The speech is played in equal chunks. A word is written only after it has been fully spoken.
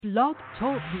Blog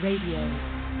Talk Radio.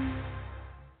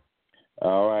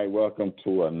 All right, welcome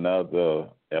to another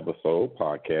episode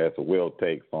podcast of Will's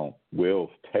Take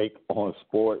on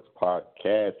Sports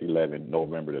podcast, 11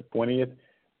 November the 20th.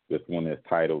 This one is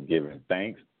titled Giving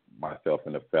Thanks. Myself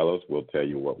and the fellows will tell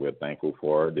you what we're thankful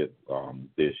for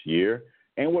this year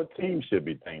and what teams should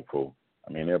be thankful.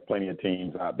 I mean, there are plenty of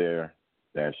teams out there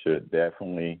that should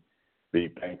definitely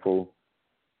be thankful.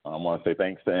 I want to say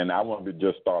thanks, and I want to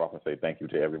just start off and say thank you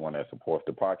to everyone that supports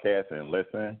the podcast and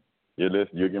listen. You're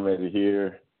getting ready to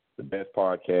hear the best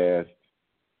podcast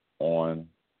on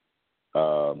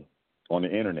the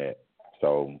internet.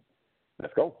 So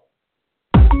let's go.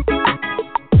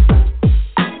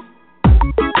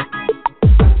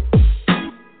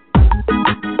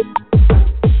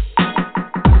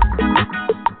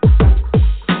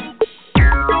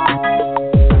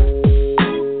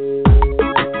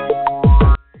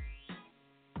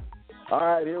 All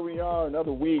right, here we are,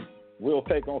 another week. We'll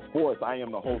take on sports. I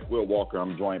am the host, Will Walker.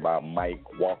 I'm joined by Mike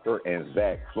Walker and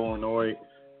Zack Flournoy.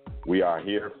 We are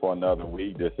here for another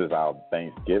week. This is our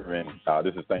Thanksgiving.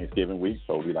 This is Thanksgiving week,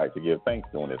 so we like to give thanks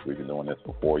doing this. We've been doing this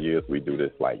for 4 years. We do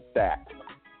this like that.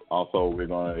 Also, we're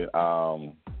going to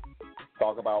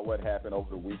talk about what happened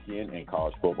over the weekend in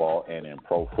college football and in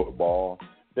pro football.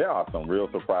 There are some real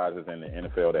surprises in the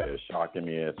NFL that is shocking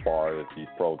me as far as these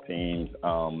pro teams.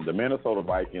 The Minnesota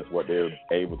Vikings, what they're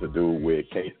able to do with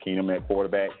Case Keenum at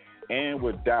quarterback, and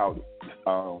without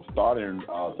starting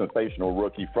sensational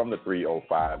rookie from the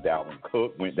 305, Dalvin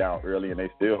Cook, went down early, and they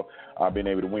still are being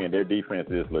able to win. Their defense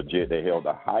is legit. They held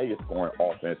the highest scoring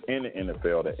offense in the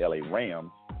NFL, the LA Rams,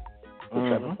 for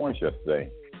 7 points yesterday.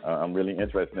 I'm really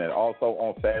interested in that. Also,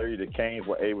 on Saturday, the Canes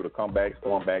were able to come back,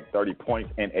 storm back 30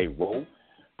 points in a row.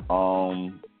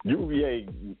 UVA,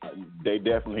 they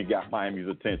definitely got Miami's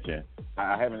attention.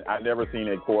 I've never seen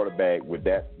a quarterback with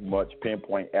that much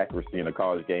pinpoint accuracy in a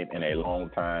college game in a long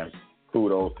time.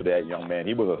 Kudos to that young man.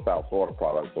 He was a South Florida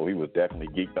product, so he was definitely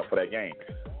geeked up for that game.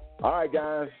 All right,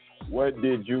 guys, what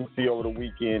did you see over the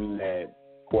weekend that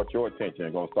caught your attention?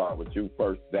 I'm going to start with you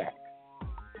first, Zack.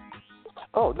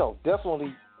 Oh, no,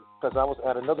 definitely, because I was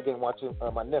at another game watching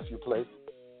my nephew play,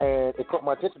 and it caught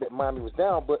my attention that Miami was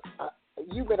down, but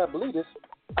you may not believe this,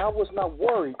 I was not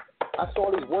worried. I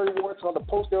saw these worry words on the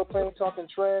post they were playing, talking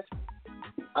trash.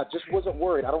 I just wasn't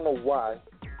worried. I don't know why.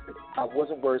 I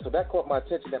wasn't worried. So that caught my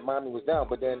attention that Miami was down.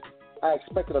 But then I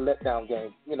expected a letdown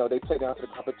game. You know, they play down to the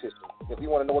competition. If you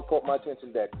want to know what caught my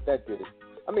attention, that did it.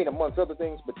 I mean, amongst other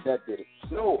things, but that did it.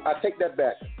 No, I take that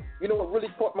back. You know what really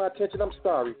caught my attention? I'm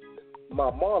sorry.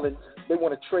 My Marlins, they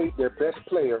want to trade their best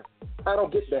player. I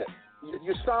don't get that.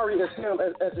 You're sorry as hell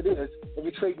as it is, and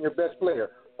you're trading your best player.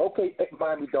 Okay,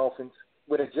 Miami Dolphins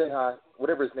with a J-High,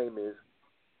 whatever his name is.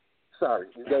 Sorry,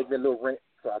 you gave me a little rant,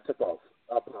 so I took off.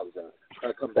 I apologize.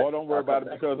 Oh, don't worry about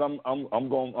it because I'm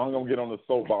going to get on the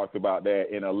soapbox about that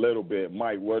in a little bit.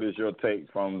 Mike, what is your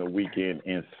take from the weekend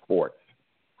in sports?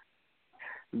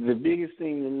 The biggest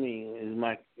thing to me is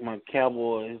my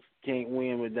Cowboys can't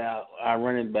win without our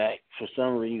running back for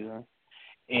some reason.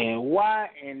 And why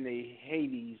in the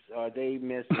Hades are they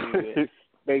messing with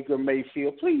Baker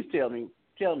Mayfield? Please tell me.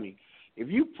 If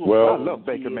you I love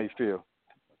Baker Mayfield.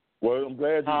 Well, I'm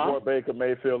glad you brought Baker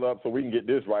Mayfield up so we can get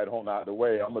this right on out of the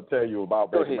way. I'm going to tell you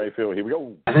about Baker Mayfield. Here we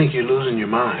go. I think you're losing your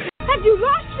mind. Have you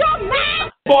lost your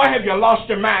mind? Boy, have you lost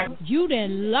your mind? You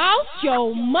done lost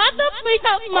your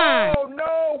motherfucking mind. Oh,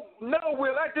 no,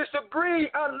 Will, I disagree.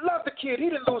 I love the kid. He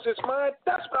didn't lose his mind.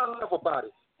 That's what I love about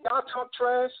it. Y'all talk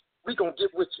trash, we going to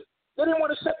get with you. They didn't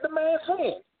want to shake the man's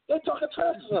hand. They talking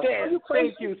trash to him. Are you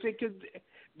crazy? Thank you. See, 'cause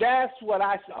that's what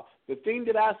I saw. The thing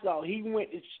that I saw, he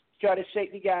went to try to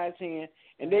shake the guy's hand,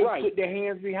 and they put their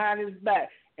hands behind his back,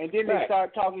 and then they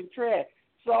started talking trash.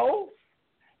 So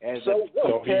you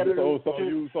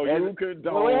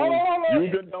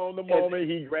condone the moment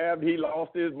he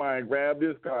lost his mind, grabbed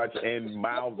his crotch, and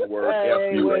mouthed the word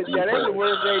F you. That ain't the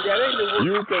word. That ain't the word.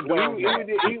 You condone.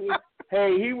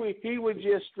 He was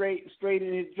just straight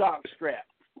in his jock strap.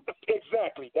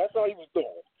 Exactly. That's all he was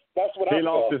doing. That's what he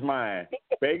lost his mind.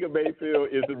 Baker Mayfield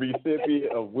is the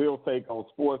recipient of Will Take on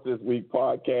Sports This Week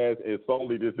podcast. And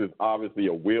solely this is obviously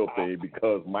a Will thing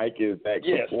because Mike is that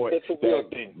support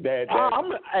that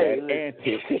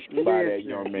antics by that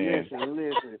young man.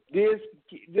 Listen.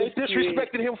 They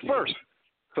disrespected him first.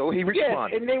 So he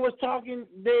responded. Yes, and they was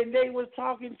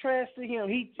talking trash to him.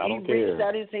 He reached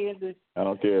out his hand to. I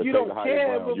don't care. You don't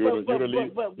care, you're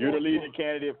the leading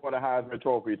candidate for the Heisman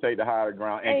Trophy. Take the higher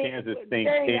ground, and Kansas stinks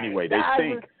anyway. They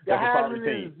stink. The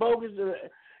Heisman is bogus.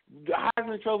 The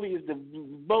Heisman Trophy is the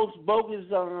most bogus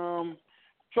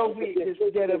trophy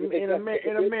in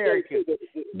America.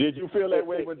 Did you feel that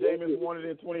way when Jameis won it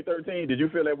in 2013? Did you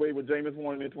feel that way when Jameis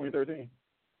won it in 2013?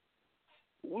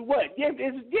 What?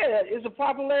 It's a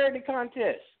popularity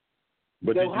contest.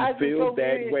 But did you feel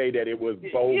that way that it was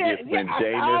bogus when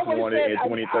Jameis won it in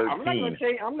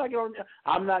 2013? I'm not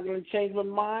going to change my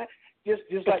mind.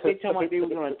 Just like they told me they were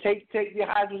going to take the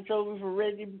Heisman Trophy from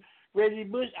Reggie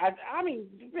Bush. I mean,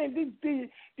 man,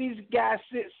 these guys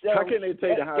sit. How can they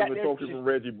take the Heisman Trophy from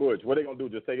Reggie Bush? What are they going to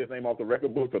do? Just take his name off the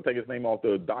record book or take his name off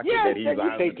the docket that he's a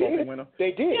Heisman Trophy winner?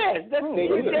 They did. Yes, that's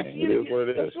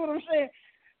what I'm saying.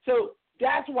 So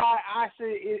that's why I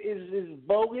say it's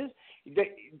bogus.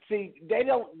 They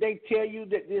tell you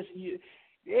that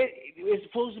it's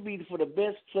supposed to be for the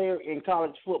best player in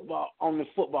college football on the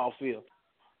football field.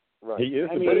 Right. He is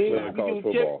the best player in college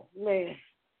football. Man.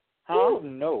 Huh?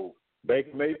 No.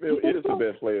 Baker Mayfield is the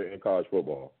best player in college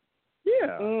football.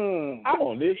 Yeah. Come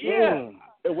on, this. Yeah.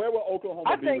 Where will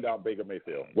Oklahoma be without Baker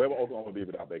Mayfield? Where will Oklahoma be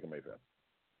without Baker Mayfield?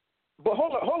 But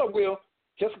hold on, Will.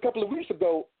 Just a couple of weeks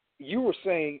ago, you were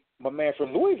saying my man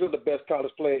from Louisville is the best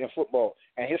college player in football,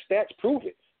 and his stats prove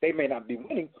it. They may not be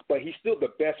winning, but he's still the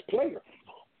best player.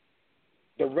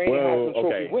 The reigning Heisman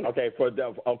Trophy winner.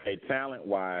 Okay,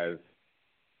 talent-wise.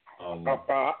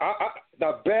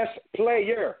 The best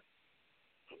player.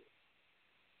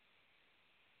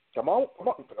 Come on.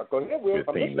 Go ahead, Will.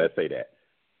 Let's say that.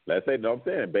 I'm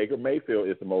saying Baker Mayfield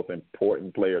is the most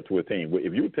important player to a team.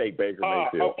 If you take Baker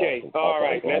Mayfield all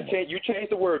right. You change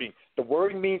the wording. The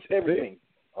wording means everything.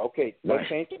 Okay, let's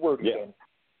change the wording then.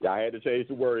 Yeah, I had to change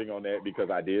the wording on that because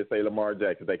I did say Lamar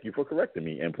Jackson. Thank you for correcting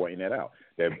me and pointing that out.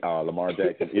 That Lamar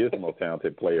Jackson is the most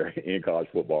talented player in college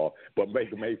football, but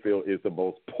Baker Mayfield is the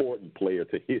most important player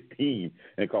to his team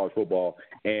in college football.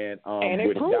 And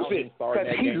it proves it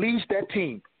because he leads that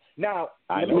team. Now,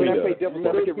 let me play devil's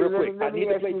advocate real quick. I need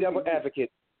to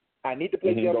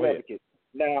play devil's advocate.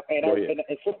 Now, and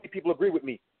so many people agree with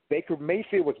me. Baker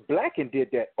Mayfield was black and did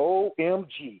that.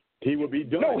 OMG. He would be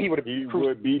done. No, he would be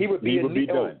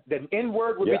done. The N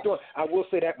word would be done. I will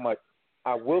say that much.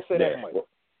 He was kind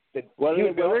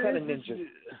of ninja.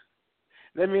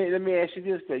 Let me ask you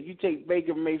this: you take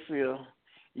Baker Mayfield,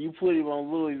 you put him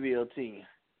on Louisville team.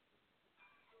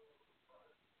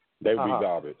 They would be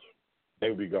garbage. They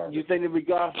would be garbage. You think they'd be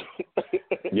garbage?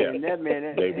 Yeah. And that man,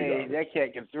 that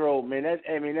cat can throw, man.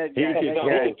 He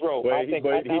can throw. But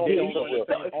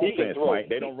he can throw.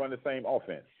 They don't run the same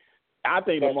offense. I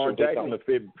think Lamar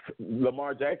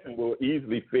Jackson will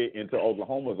easily fit into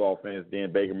Oklahoma's offense.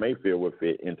 Then Baker Mayfield will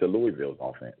fit into Louisville's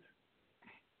offense.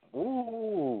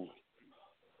 Ooh.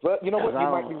 But you know what? You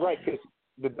might be right because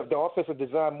the offense is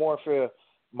designed more for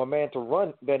my man to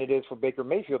run than it is for Baker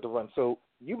Mayfield to run. So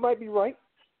you might be right.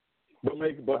 But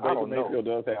Baker Mayfield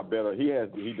does have better.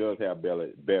 He does have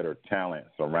better talent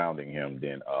surrounding him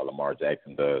than Lamar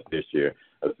Jackson does this year.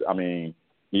 I mean,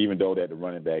 even though that the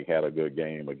running back had a good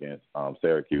game against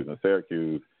Syracuse, and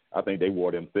Syracuse, I think they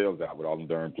wore themselves out with all them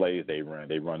darn plays they run.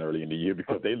 They run early in the year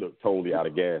because they looked totally out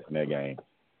of gas in that game.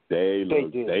 They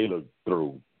looked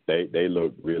through. They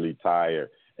looked really tired.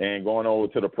 And going over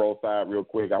to the pro side real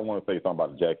quick, I want to say something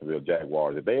about the Jacksonville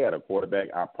Jaguars. If they had a quarterback,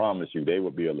 I promise you they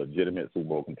would be a legitimate Super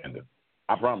Bowl contender.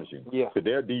 I promise you. Yeah. Because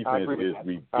their defense is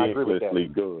ridiculously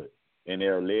good. And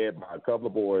they're led by a couple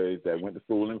of boys that went to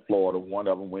school in Florida. One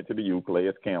of them went to the U,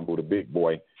 Calais Campbell, the big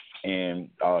boy. And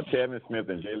Tevin Smith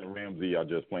and Jalen Ramsey are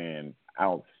just playing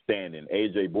outstanding.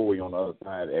 A.J. Bowie on the other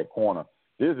side at corner.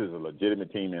 This is a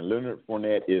legitimate team. And Leonard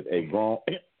Fournette is a grown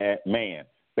man,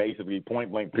 basically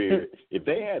point-blank period. If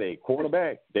they had a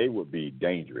quarterback, they would be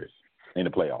dangerous in the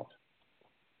playoffs.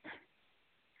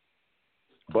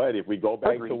 But if we go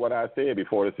back to what I said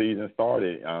before the season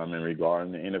started in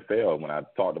regarding the NFL, when I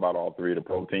talked about all three of the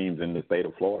pro teams in the state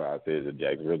of Florida, I said the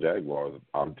Jacksonville Jaguars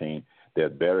are the team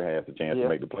that better has a chance to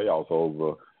make the playoffs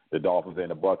over the Dolphins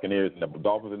and the Buccaneers. And the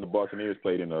Dolphins and the Buccaneers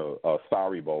played in a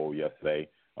sorry bowl yesterday.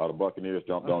 The Buccaneers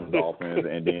jumped on the Dolphins,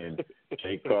 and then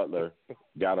Jay Cutler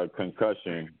got a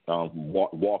concussion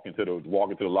walking to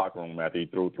the locker room after he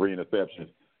threw 3 interceptions.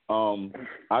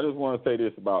 I just want to say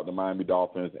this about the Miami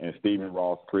Dolphins and Stephen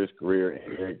Ross, Chris Greer,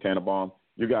 and Eric Tannenbaum.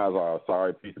 You guys are a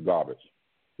sorry piece of garbage.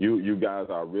 You guys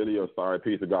are really a sorry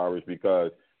piece of garbage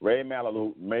because Ray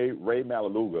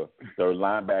Maliluga, the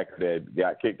linebacker that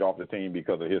got kicked off the team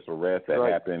because of his arrest that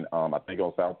happened, I think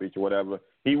on South Beach or whatever,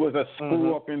 he was a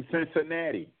screw-up in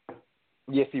Cincinnati.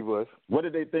 Yes, he was. What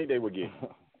did they think they were getting?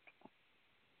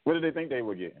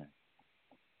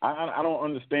 I don't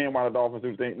understand why the Dolphins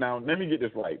do think. Now, let me get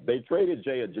this right. They traded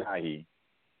Jay Ajayi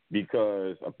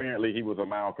because apparently he was a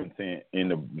malcontent in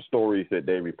the stories that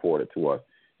they reported to us.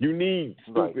 You need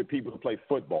stupid people to play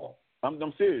football.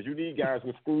 I'm serious. You need guys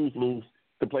with screws loose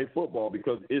to play football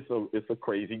because it's a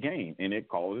crazy game, and it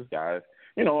causes guys.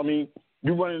 You know, I mean,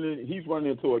 he's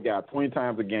running into a guy 20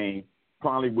 times a game,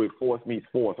 probably with force meets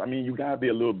force. I mean, you got to be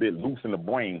a little bit loose in the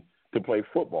brain to play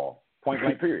football, point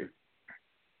blank period.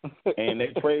 And they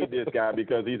trade this guy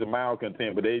because he's a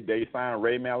malcontent, but they signed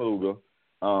Ray Maluga.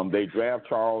 They draft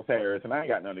Charles Harris, and I ain't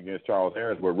got nothing against Charles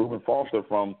Harris, but Reuben Foster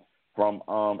from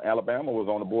Alabama was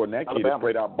on the board, and that kid is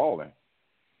straight out balling.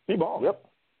 He balling. Yep.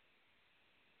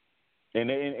 And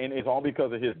it's all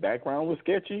because of his background was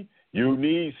sketchy. You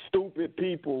need stupid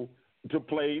people to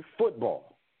play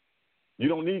football. You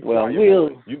don't need Will.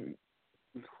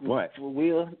 What?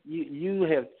 Will, you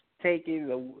have taken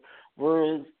the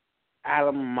words out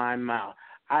of my mouth.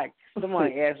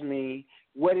 Somebody asked me,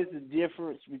 what is the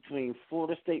difference between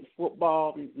Florida State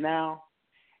football now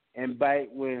and back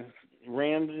when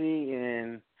Ramsey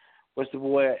and what's the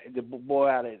boy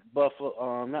out at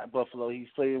Buffalo? Not Buffalo. He's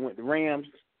playing with the Rams.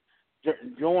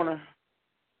 Joyner.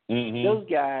 Mm-hmm. Those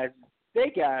guys,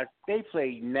 they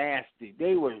played nasty.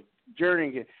 They were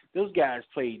journeying. Those guys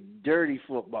played dirty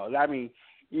football. I mean,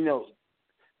 you know,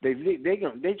 they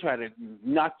try to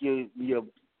knock your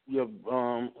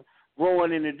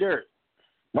rolling in the dirt.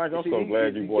 Mike, I'm so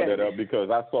glad you brought that up because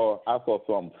I saw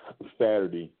something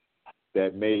Saturday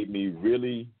that made me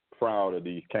really proud of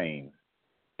these Canes.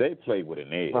 They played with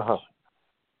an edge. Uh-huh.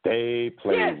 They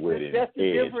played with an edge.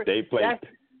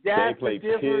 They played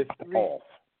pissed off.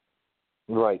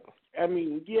 Right. I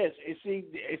mean, yes. See,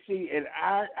 and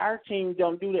our team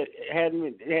don't do that.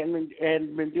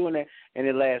 Hadn't been doing that in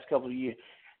the last couple of years.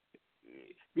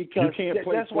 Because you can't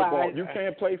play football. You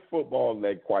can't play football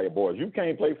like quiet boys. You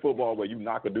can't play football where you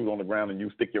knock a dude on the ground and you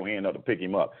stick your hand up to pick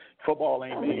him up. Football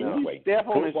ain't made that way.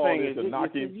 Football is to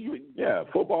knock him. Yeah,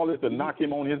 football is to knock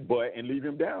him on his butt and leave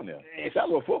him down there. That's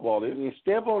what football is. You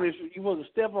supposed to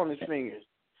step on his fingers.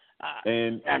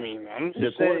 And I mean, I'm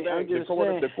just saying.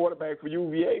 The quarterback for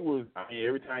UVA was. I mean,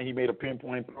 every time he made a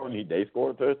pinpoint throw and they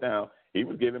scored a touchdown, he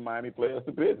was giving Miami players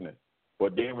the business.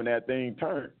 But then when that thing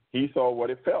turned, he saw what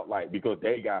it felt like because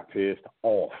they got pissed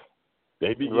off.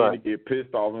 They began to get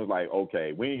pissed off and was like,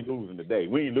 okay, we ain't losing today.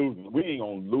 We ain't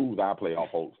going to lose our playoff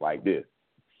hopes like this.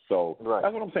 So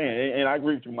that's what I'm saying. And I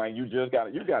agree with you, Mike. You got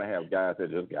to have guys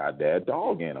that just got that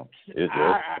dog in them. It's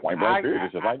just point blank period.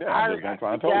 It's just like that. I'm just going to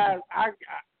try and tell you.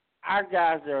 Our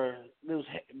guys are those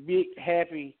big,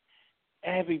 happy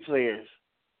players.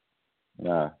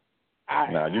 Nah,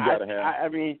 you got to have. I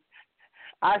mean,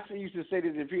 I used to say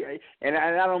this to people, and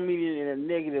I don't mean it in a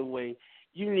negative way.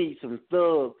 You need some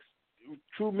thugs,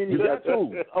 true men. You got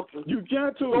to. You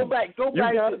got to. Go back. You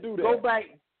got to do that.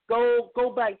 Go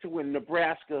back to when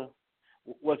Nebraska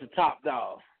was the top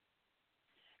dog.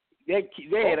 They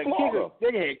had a kicker.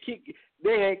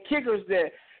 They had kickers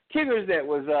that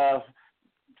was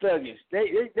thuggish.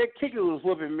 Their kicker was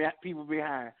whooping people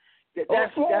behind.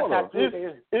 That's how good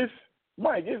they is.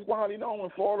 Mike, it's widely known when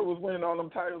Florida was winning all them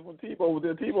titles when Tebow was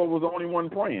there. Tebow was the only one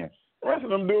praying. The rest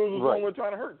of them dudes was somewhere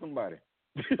trying to hurt somebody.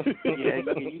 You had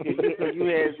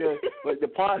the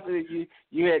parts that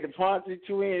you had the parts that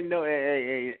you in,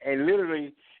 and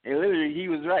literally he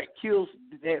was right.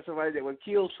 Had somebody that would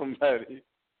kill somebody.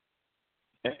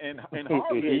 And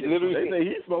Harvey,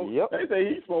 they say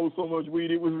he smoked so much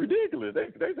weed it was ridiculous. They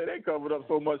say they covered up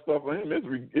so much stuff for him.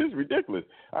 It's ridiculous.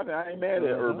 I ain't mad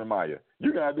at Urban Meyer.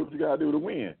 You gotta do what you gotta do to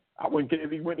win. I wouldn't care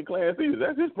if he went to class either.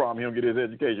 That's his problem. He don't get his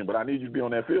education. But I need you to be on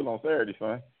that field on Saturday,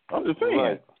 son. I'm just saying.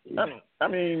 Right. I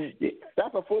mean,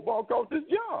 that's a football coach's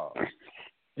job.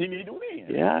 He need to win.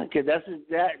 Yeah, because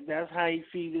that's how he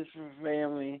feeds his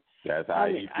family. That's how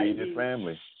he feeds his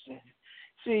family.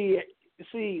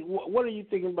 See, what are you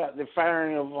thinking about the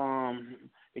firing of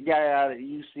the guy out at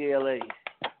UCLA?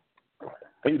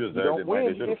 He deserved it, man.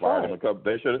 They should have fired him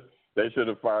They should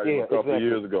have fired him a couple of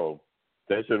years ago.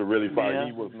 They should have really fired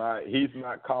him. He's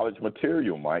not college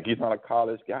material, Mike. He's not a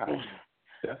college guy.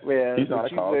 He's not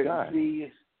a college guy.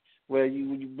 But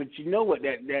you know what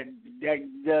that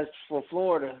does for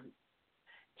Florida.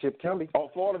 Chip Kelly. Oh,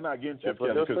 Florida's not getting Chip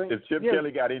Kelly because if Chip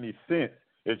Kelly got any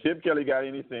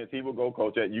sense, he would go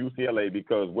coach at UCLA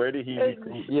because where did he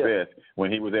recruit the best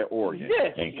when he was at Oregon?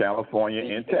 In California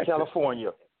and Texas.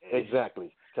 California,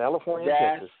 exactly. California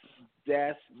and Texas.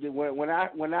 That's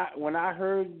when I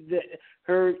heard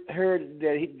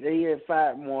that they had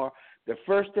fired Moore. The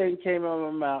first thing came out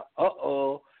of my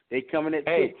mouth. They coming at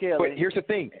Chip Kelly. But here's the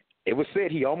thing. It was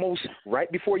said he almost,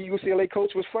 right before UCLA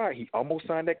coach was fired, he almost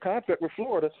signed that contract with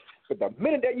Florida. But the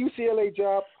minute that UCLA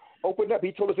job opened up,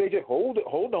 he told his agent, hold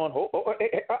on.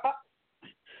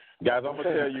 Guys, I'm gonna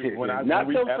tell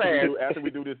you after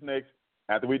we do this next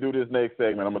After we do this next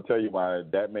segment, I'm going to tell you why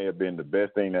that may have been the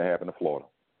best thing that happened to Florida.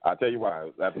 I'll tell you why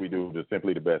after we do the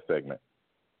Simply the Best segment.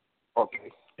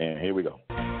 Okay. And here we go.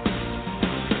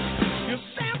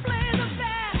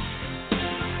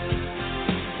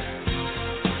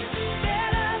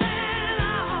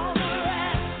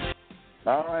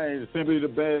 All right, simply the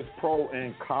best pro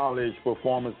and college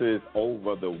performances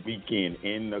over the weekend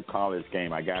in the college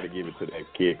game. I got to give it to that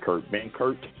kid, Kurt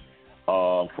Benkert,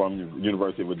 from the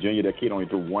University of Virginia. That kid only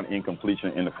threw one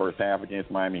incompletion in the first half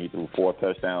against Miami. He threw 4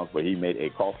 touchdowns, but he made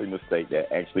a costly mistake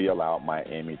that actually allowed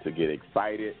Miami to get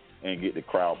excited and get the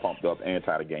crowd pumped up and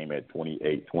tie the game at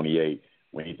 28-28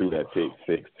 when he threw that pick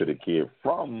six to the kid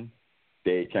from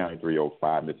Dade County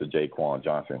 305, Mr. Jaquan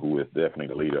Johnson, who is definitely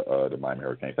the leader of the Miami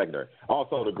Hurricane secondary.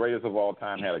 Also, the greatest of all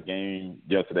time had a game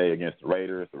yesterday against the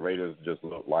Raiders. The Raiders just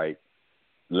looked like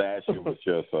last year was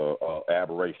just a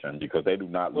aberration because they do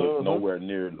not look nowhere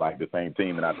near like the same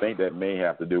team. And I think that may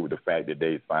have to do with the fact that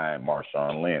they signed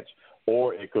Marshawn Lynch.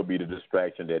 Or it could be the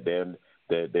distraction that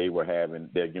they were having.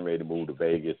 They're getting ready to move to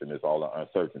Vegas, and it's all the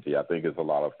uncertainty. I think there's a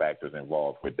lot of factors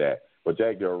involved with that. But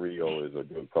Jack Del Rio is a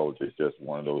good coach. It's just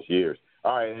one of those years.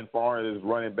 All right, and as far as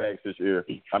running backs this year,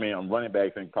 I'm running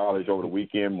backs in college over the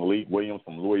weekend. Malik Williams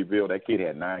from Louisville, that kid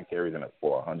had 9 carries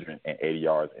for 180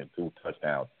 yards and 2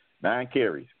 touchdowns. 9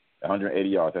 carries, 180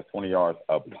 yards. That's 20 yards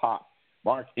a pop.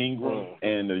 Mark Ingram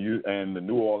and the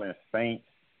New Orleans Saints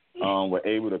were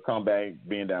able to come back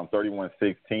being down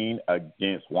 31-16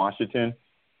 against Washington.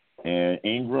 And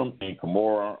Ingram and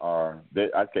Kamara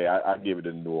I give it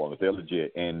to New Orleans. They're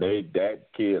legit. And that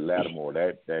kid Lattimore,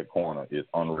 that corner is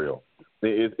unreal.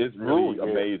 It's really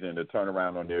amazing to turn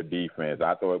around on their defense.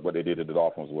 I thought what they did to the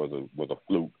Dolphins was a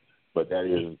fluke, but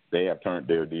they have turned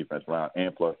their defense around,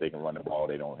 and plus they can run the ball.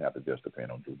 They don't have to just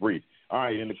depend on Drew Brees. All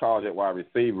right, in the college at wide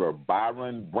receiver,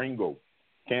 Byron Bringle,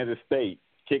 Kansas State,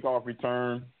 kickoff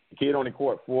return. The kid only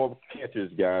caught 4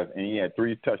 catches, guys, and he had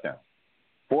 3 touchdowns.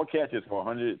 4 catches for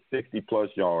 160-plus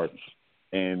yards,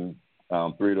 and 3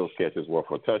 of those catches were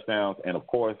for touchdowns. And, of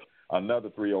course, another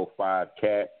 305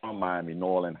 cat from Miami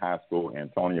Norland High School,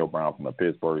 Antonio Brown from the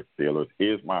Pittsburgh Steelers,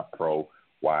 is my pro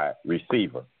wide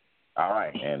receiver. All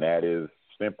right, and that is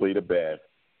simply the best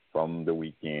from the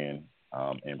weekend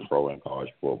in pro and college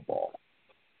football.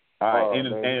 All right,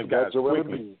 and guys,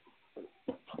 quickly.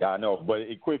 Yeah, I know, but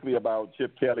quickly about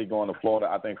Chip Kelly going to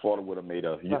Florida, I think Florida would have made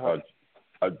a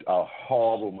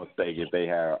horrible mistake if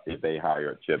they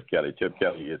hired Chip Kelly. Chip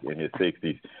Kelly is in his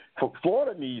 60s.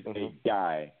 Florida needs a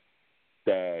guy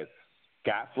that's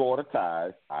got Florida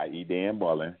ties, i.e. Dan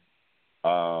Mullen,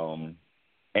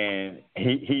 and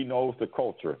he knows the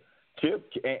culture.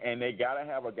 And they got to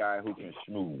have a guy who can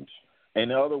schmooze.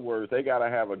 In other words, they got to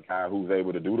have a guy who's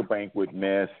able to do the banquet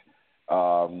mess.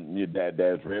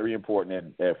 That's very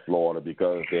important at Florida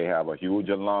because they have a huge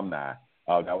alumni.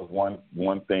 That was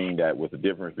one thing that was the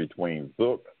difference between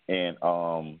Zook and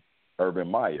Urban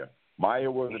Meyer.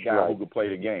 Meyer was a guy who could play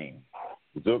the game.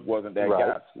 Zook wasn't that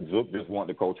guy. Zook just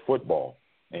wanted to coach football,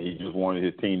 and he just wanted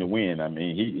his team to win. I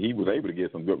mean, he was able to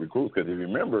get some good recruits because if you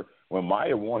remember when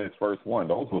Meyer won his first one,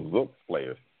 those were Zook's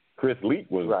players. Chris Leak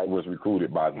was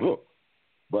recruited by Zook,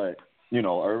 but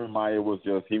Urban Meyer was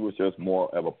just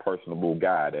more of a personable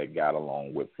guy that got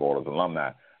along with Florida's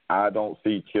alumni. I don't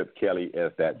see Chip Kelly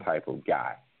as that type of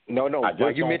guy. No.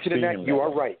 While you mentioning that, you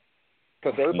are right.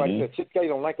 Because everybody said Chip Kelly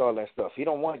don't like all that stuff. He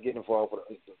don't want to get involved with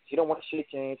it. He don't want to shake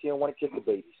hands. He don't want to kiss the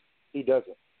babies. He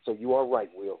doesn't. So you are right,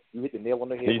 Will. You hit the nail on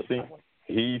the head with that one.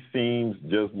 He seems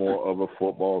just more of a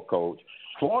football coach.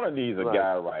 Florida needs a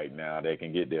guy right now that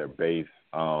can get their base,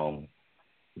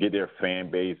 get their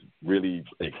fan base really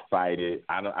excited.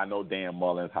 I know Dan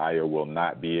Mullen's hire will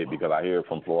not be it because I hear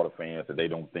from Florida fans that they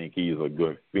don't think he's a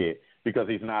good fit because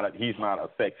he's not a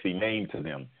sexy name to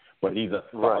them, but he's a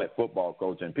solid football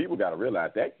coach. And people got to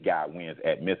realize that guy wins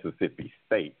at Mississippi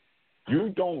State. You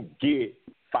don't get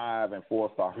 5- and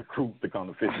 4-star recruits to come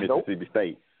to Mississippi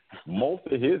State. Most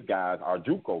of his guys are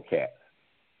JUCO cats.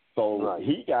 So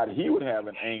he would have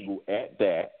an angle at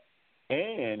that.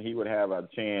 And he would have a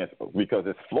chance because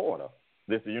it's Florida.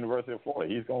 This is the University of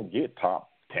Florida. He's going to get top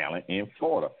talent in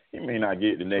Florida. He may not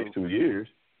get the next 2 years,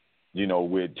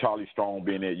 with Charlie Strong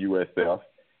being at USF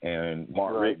and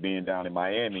Mark Richt being down in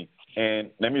Miami.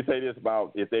 And let me say this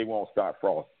about if they want Scott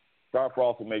Frost. Scott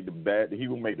Frost will make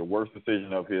the worst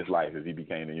decision of his life if he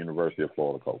became the University of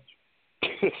Florida coach.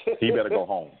 He better go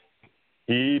home.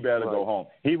 Go home.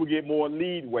 He would get more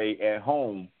leadway at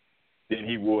home than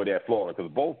he would at Florida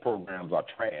because both programs are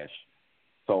trash.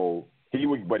 So he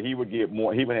would get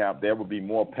more. There would be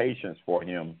more patience for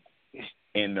him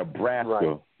in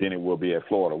Nebraska than it will be at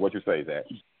Florida. What you say, Zach?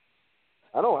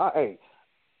 I know.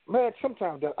 Man,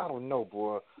 sometimes I don't know,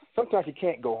 boy. Sometimes you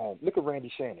can't go home. Look at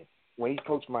Randy Shannon when he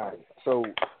coached Miami. So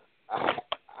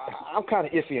I'm kind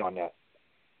of iffy on that.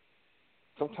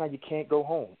 Sometimes you can't go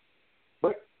home.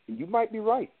 But you might be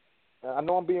right. I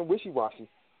know I'm being wishy-washy,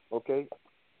 okay?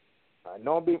 I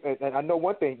know and I know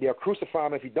one thing. They'll crucify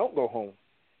him if he don't go home.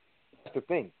 That's the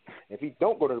thing. If he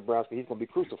don't go to Nebraska, he's going to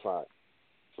be crucified.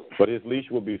 But his leash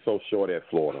will be so short at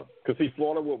Florida. Because, see,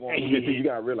 Florida will want – you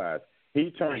got to realize,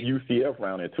 he turned UCF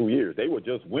around in 2 years. They were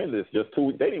just winless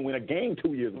they didn't win a game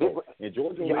 2 years ago. In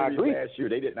Georgia last year,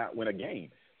 they did not win a game.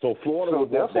 So Florida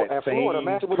would want that same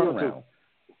turnaround.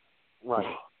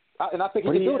 Right. And I think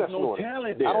he can do that for Florida.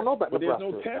 Talent there. I don't know about but Nebraska.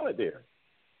 There's no talent there.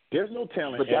 There's no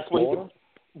talent but at Florida.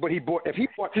 If he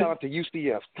brought talent to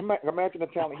UCF, imagine the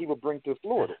talent he would bring to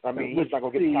Florida. I mean, he's not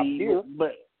going to get top tier.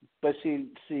 But see,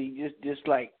 just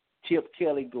like Chip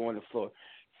Kelly going to Florida,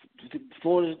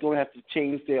 Florida's going to have to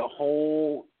change their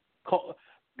whole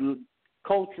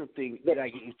culture thing.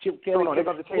 Like Chip Kelly, they're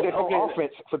going to change their whole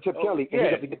offense for Chip Kelly, and he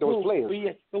has to get those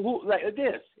players. Like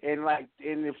this, and like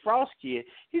in the Frost kid,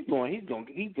 he's going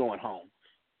home.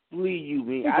 Believe you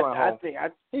me, he's going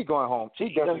home.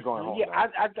 He's definitely going home. Yeah,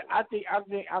 I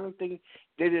don't think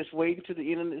they're just waiting to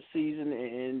the end of the season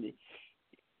and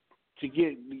to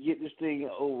get this thing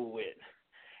over with.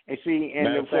 And see,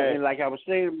 and like I was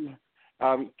saying,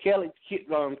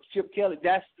 Chip Kelly,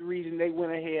 that's the reason they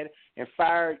went ahead and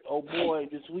fired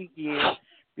this weekend.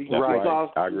 Because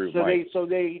I agree with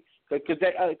because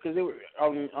they were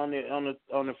on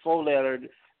the 4-letter,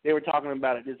 they were talking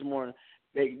about it this morning.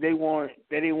 They didn't want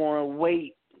to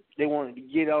wait. They wanted to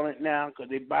get on it now because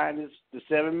they're buying the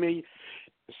 $7 million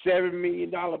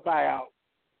buyout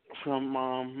from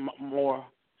Moore,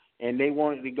 and they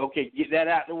wanted to get that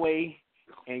out of the way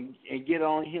and get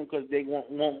on him because they want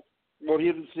him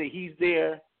to say he's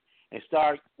there and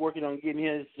start working on getting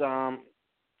his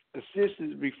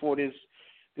assistance before this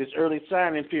early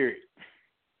signing period.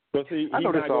 But see, that's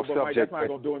not going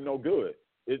to do him no good.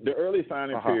 The early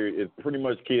signing period is pretty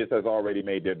much kids that's already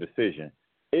made their decision.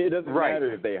 It doesn't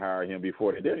matter if they hire him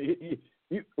before.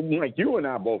 Like you and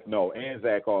I both know, and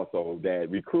Zack also, that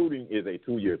recruiting is a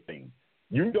 2-year thing.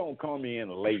 You don't come in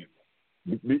late,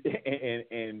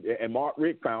 and Mark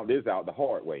Rick found this out the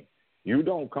hard way. You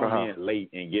don't come in late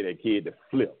and get a kid to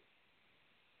flip.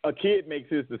 A kid makes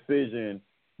his decision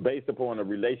based upon a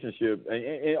relationship,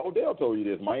 and Odell told you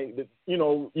this, Mike. That,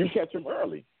 you catch him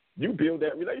early. You build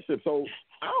that relationship. So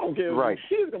I don't care if the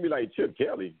kid's gonna be like Chip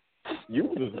Kelly. You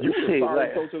was the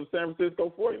starting coach of the San Francisco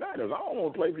 49ers. I don't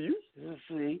want to play for you.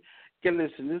 See,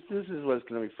 listen, this is what's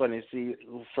gonna be funny. See,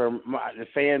 for the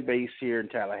fan base here in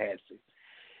Tallahassee,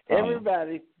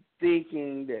 everybody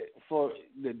thinking that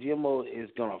Jimbo is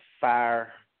gonna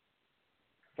fire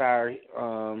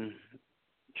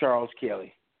Charles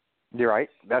Kelly. You're right.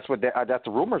 That's that's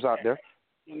the rumors out there.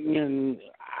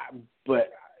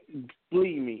 But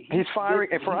believe me, he's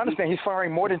firing. And for I understand, he's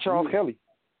firing more than Charles Kelly.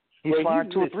 He's firing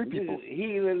 2 or 3 people.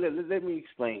 Let me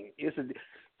explain.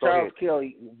 Charles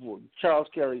Kelly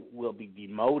will be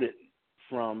demoted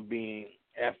from being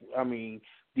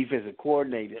defensive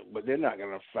coordinator, but they're not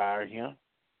going to fire him.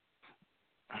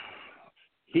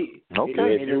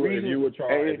 If you were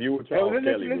Charles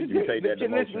Kelly, would you take that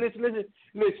demotion?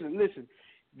 Listen.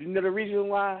 You know the reason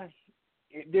why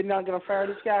they're not going to fire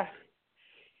this guy?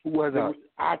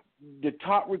 The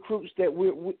top recruits that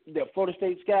Florida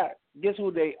State's got, guess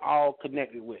who they all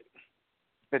connected with?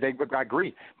 I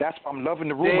agree. That's why I'm loving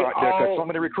the rumor out there, because some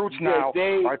of the recruits now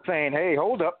are saying, hey,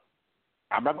 hold up.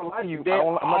 I'm not going to lie to you.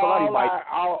 I'm not going to lie to you, Mike.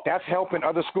 That's helping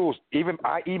other schools, even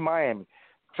i.e. Miami.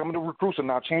 Some of the recruits are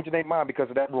now changing their mind because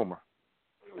of that rumor.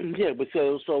 Yeah, but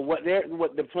so the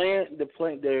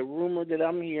rumor that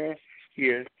I'm hearing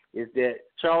here is that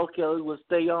Charles Kelly will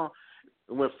stay on.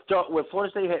 When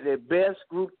Florida State had their best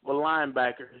group of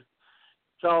linebackers,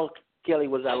 Charles Kelly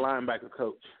was our linebacker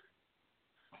coach.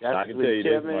 I can tell you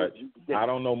this much. I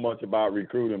don't know much about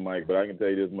recruiting, Mike, but I can tell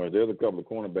you this much. There's a couple of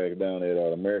cornerbacks down at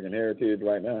American Heritage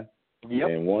right now. Yep.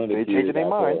 And one of the kids,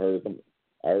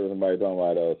 I heard somebody talking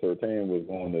about Sertain was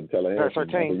going to Tallahassee.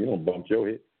 Sertain. You don't bump your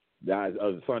head. Guys,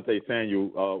 Sante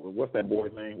Samuel, what's that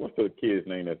boy's name? What's the kid's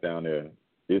name that's down there?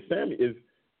 What's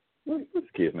the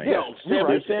kid's name?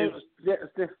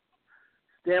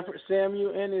 Stanford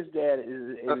Samuel and his dad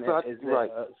is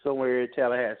somewhere in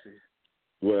Tallahassee.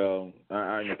 Well,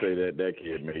 I can say that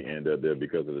kid may end up there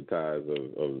because of the ties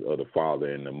of the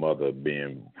father and the mother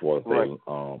being Florida State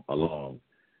alums.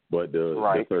 But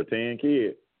the 13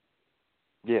 kid,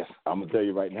 yes, I'm gonna tell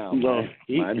you right now,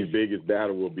 Miami's biggest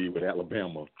battle will be with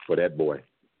Alabama for that boy.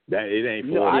 That it ain't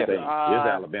Florida State, it's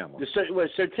Alabama.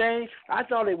 Sertain, I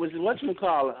thought it was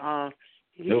whatchamacallit.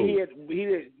 He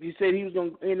said he was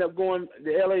going to end up going to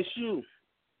LSU.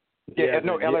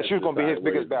 LSU is going to be his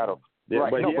biggest battle. Yeah,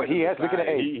 right. But he has looking at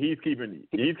age. He's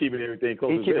keeping everything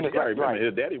close to his. Remember,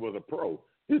 his daddy was a pro.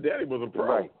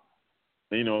 Right.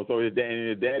 You know, so his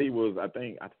daddy was, I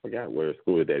forgot where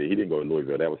school his daddy. He didn't go to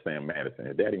Louisville. That was Sam Madison.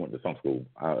 His daddy went to some school.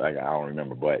 I don't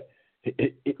remember. But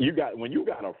when you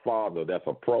got a father that's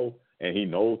a pro and he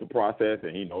knows the process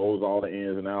and he knows all the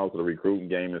ins and outs of the recruiting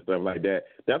game and stuff like that.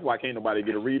 That's why can't nobody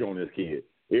get a read on this kid.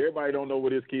 Everybody don't know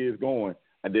where this kid is going.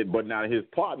 But now his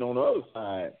partner on the other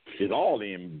side is all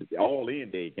in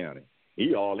Dade County.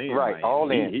 He all in. Right,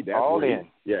 all in.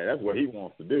 That's what he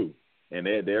wants to do. And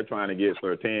they're trying to get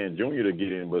Sertan Jr. to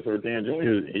get in, but Sertan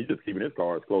Jr. he's just keeping his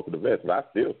cards close to the vest. But I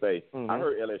still say I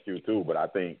heard LSU too, but I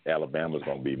think Alabama's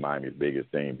going to be Miami's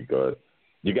biggest team because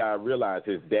you got to realize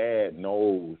his dad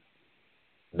knows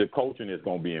the coaching is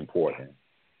going to be important.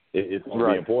 It's going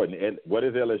to be important. And what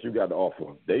has LSU got to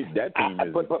offer? That team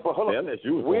is. But hold on.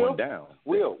 LSU is going down.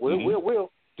 Will,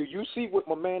 do you see what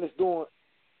my man is doing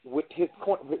with his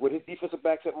defensive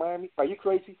backs at Miami? Are you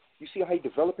crazy? You see how he's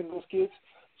developing those kids?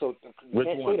 So which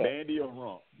one, Bandy or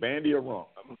Rump?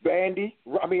 Bandy.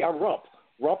 I mean, Rump.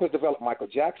 Rump has developed Michael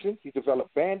Jackson. He's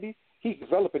developed Bandy. He's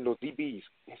developing those DBs.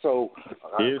 So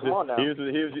come on now. Here's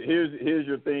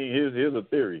your thing. Here's a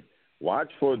theory.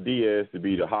 Watch for Diaz to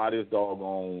be the hottest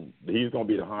doggone. He's going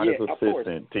to be the hottest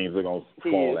assistant teams are going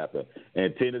to fall after.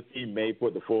 And Tennessee may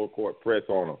put the full court press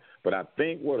on him. But I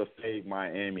think what'll save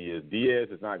Miami is Diaz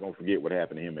is not going to forget what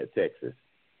happened to him at Texas.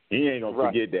 He ain't going to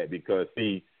forget that because,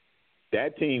 see,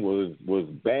 that team was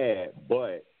bad,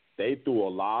 but they threw a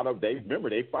lot of – they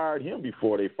fired him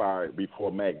before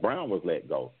Mac Brown was let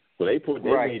go. So they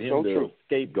made him the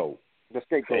scapegoat. The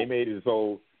scapegoat. They made it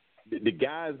so the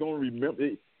guy's going to remember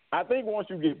 – I think once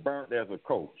you get burnt as a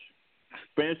coach,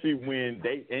 especially when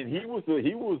he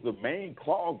was the main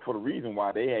clog for the reason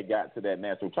why they had got to that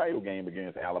national title game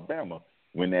against Alabama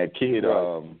when that kid,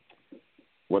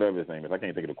 whatever his name is, I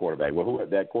can't think of the quarterback. Well,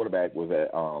 that quarterback was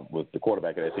the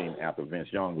quarterback of that team after Vince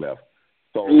Young left.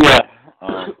 So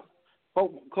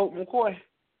Colt McCoy.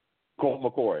 Colt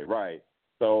McCoy, right.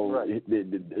 So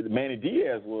Manny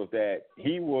Diaz was that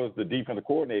he was the defensive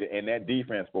coordinator, and that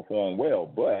defense performed well,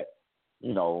 but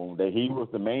you know, that he was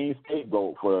the main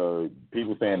scapegoat for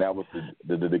people saying that was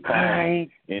the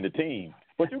decline in the team.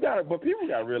 But people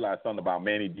gotta realize something about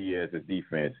Manny Diaz's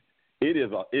defense.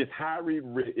 It's high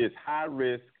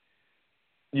risk.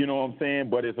 You know what I'm saying?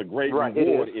 But it's a great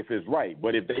reward if it's right.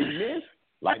 But if they miss,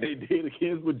 like they did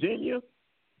against Virginia,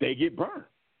 they get burned.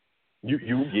 You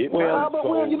get burned. But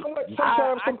you know what?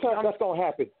 Sometimes that's gonna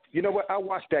happen. You know what? I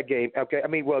watched that game. Okay, I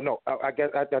mean, I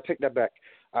guess I take that back.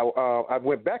 I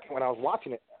went back when I was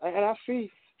watching it, and I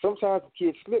see sometimes the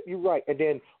kids slip. You're right, and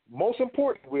then most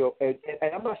important, Will, and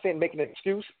I'm not saying making an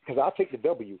excuse because I'll take the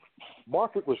W.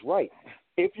 Margaret was right.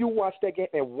 If you watch that game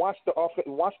and watch the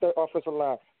offensive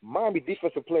line, Miami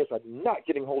defensive players are not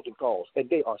getting holding calls, and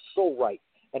they are so right.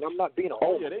 And I'm not being a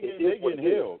homer. They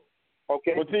getting held.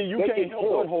 Okay, but see, you can't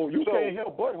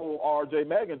help but hold R.J.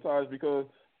 McIntyre because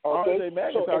R.J.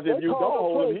 McIntyre, if you don't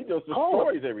hold him, he just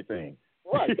destroys everything.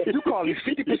 Right. If you call him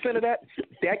 50% of that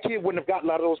kid wouldn't have gotten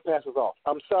a lot of those passes off.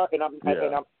 I'm sorry, and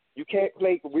you can't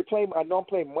play. I know I'm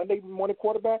playing Monday morning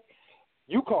quarterback.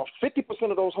 You call 50%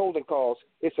 of those holding calls,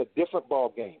 it's a different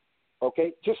ball game.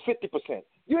 Okay, just 50%.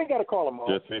 You ain't got to call them all.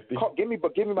 Just 50. Give me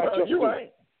my just. You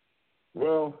ain't.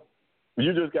 Well,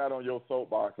 you just got on your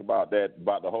soapbox about the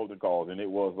holding calls, and it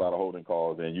was a lot of holding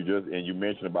calls. And you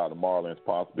mentioned about the Marlins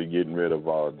possibly getting rid of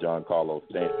John Carlos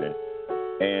Stanton.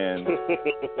 And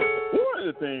one of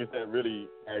the things that really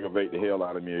aggravate the hell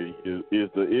out of me is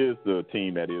the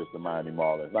team that is the Miami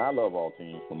Marlins. Now, I love all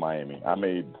teams from Miami. I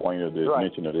made point of this,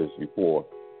 mention of this before.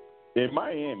 In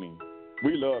Miami,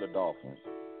 we love the Dolphins.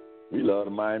 We love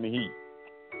the Miami Heat.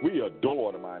 We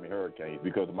adore the Miami Hurricanes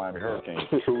because the Miami Hurricanes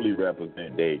truly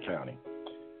represent Dade County.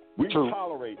 We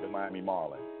tolerate the Miami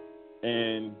Marlins.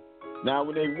 And now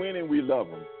when they win, we love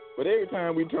them. But every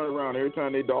time we turn around, every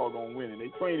time they doggone winning, they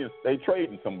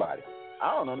trading somebody.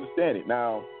 I don't understand it.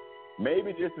 Now,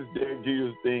 maybe this is Derek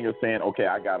Jeter's thing of saying, okay,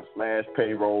 I got to slash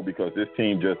payroll because this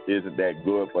team just isn't that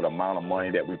good for the amount of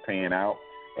money that we're paying out.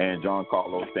 And John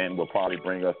Carlos Stanton will probably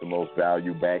bring us the most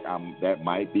value back. That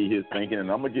might be his thinking. And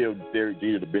I'm going to give Derek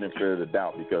Jeter the benefit of the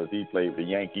doubt because he played for the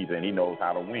Yankees and he knows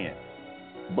how to win.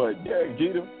 But Derek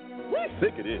Jeter, we're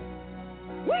sick of this.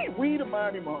 We the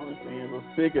Miami Marlins fans are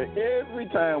sick of every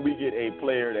time we get a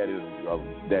player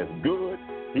that's good,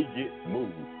 he gets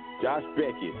moved. Josh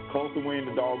Beckett, close to winning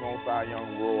the doggone Cy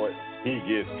Young Award, he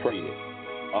gets traded.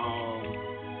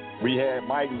 We had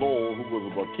Mike Lowell, who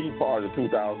was a key part of the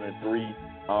 2003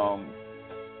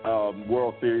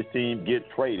 World Series team get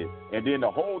traded. And then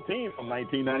the whole team from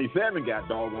 1997 got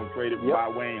doggone traded by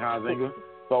Wayne Huizenga.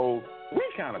 So we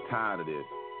kind of tired of this.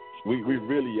 We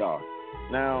really are.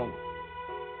 Now,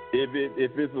 if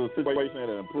it's a situation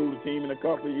that'll improve the team in a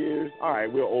couple of years, all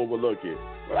right, we'll overlook it.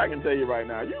 But I can tell you right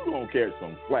now, you're going to catch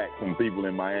some flack from people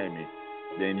in Miami,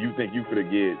 then you think you could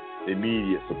get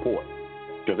immediate support,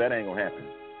 because that ain't going to happen.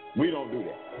 We don't do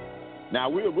that. Now,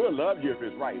 we'll love you if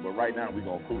it's right, but right now we're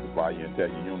going to crucify you and tell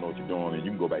you don't know what you're doing and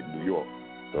you can go back to New York.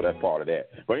 So that's part of that.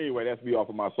 But anyway, that's me off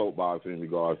of my soapbox in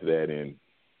regards to that. And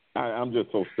I'm just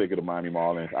so sick of the Miami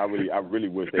Marlins. I really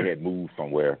wish they had moved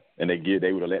somewhere, and they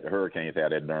would have let the Hurricanes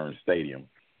have that darn stadium.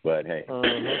 But, hey,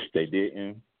 they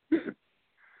didn't.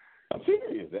 I'm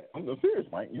serious. I'm serious,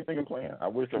 Mike. You think I'm playing? I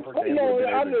wish the Hurricanes would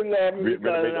have been able to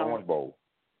renovate the Orange Bowl.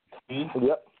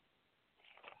 Yep.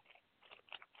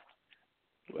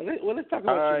 Well, let's talk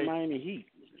about your Miami Heat.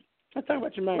 Let's talk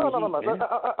about your Miami Heat.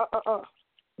 No.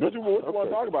 What you want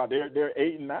to talk about? They're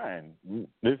 8-9.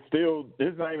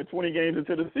 It's not even 20 games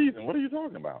into the season. What are you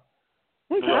talking about?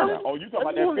 What are you talking about? Oh, you talking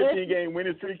about that 15-game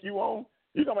winning streak you on?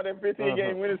 You talking about that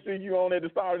 15-game winning streak you on at the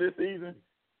start of this season?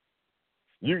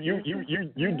 You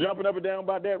jumping up and down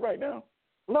about that right now?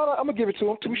 No, I'm gonna give it to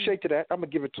him. Touche to that. I'm gonna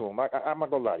give it to him. I'm not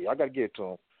gonna lie to you. I gotta give it to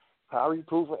him. Kyrie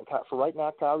proving for right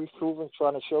now. Kyrie's proving,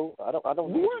 trying to show. I don't.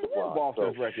 What's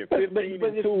Boston's record?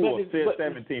 15-2 or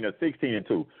 17 or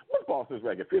 16-2? What's Boston's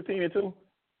record? 15-2.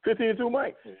 15-2,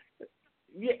 Mike.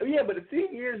 Yeah, but the thing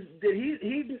is that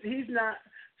he's not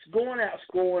going out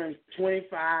scoring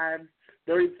 25,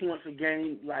 30 points a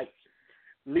game, like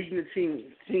leading the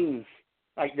team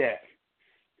like that.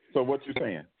 So what you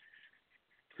saying?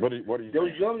 What are you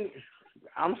saying?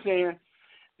 I'm saying.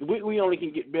 We only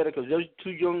can get better because those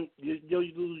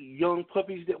young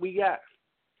puppies that we got.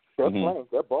 They're playing.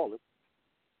 They're balling.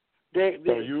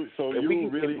 So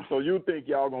you think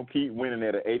y'all gonna keep winning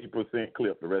at an 80%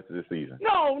 clip the rest of the season?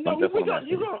 No, we're gonna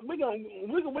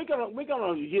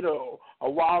hit a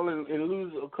wall and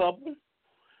lose a couple.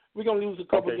 We're gonna lose a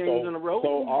couple games in a row.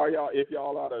 So are y'all? If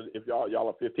y'all are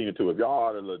 15-2, if y'all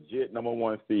are the legit number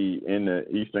one seed in the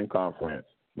Eastern Conference.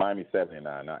 Miami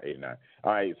 7-9, not 8-9.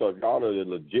 All right, so if y'all are the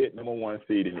legit number one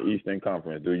seed in the Eastern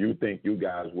Conference, do you think you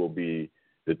guys will be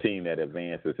the team that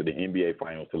advances to the NBA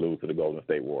Finals to lose to the Golden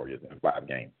State Warriors in 5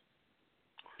 games?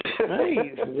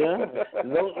 Hey, yeah.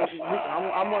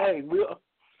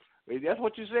 That's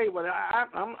what you say, but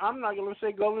I'm not going to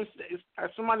say Golden State.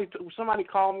 Somebody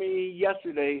called me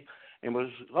yesterday and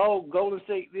was, Golden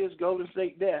State this, Golden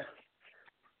State that.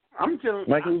 I'm telling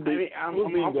you, who's been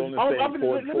Golden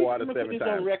State 4 out of 7 times?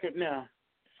 On record now.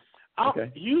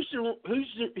 Okay.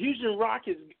 Houston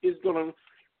Rockets is gonna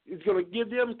give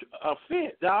them a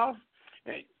fit, dog,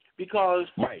 because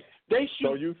they shoot.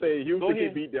 So you say Houston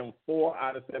can beat them 4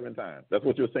 out of 7 times? That's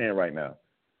what you're saying right now.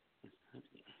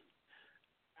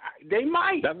 They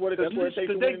might. That's what it takes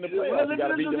to win in the playoffs. You got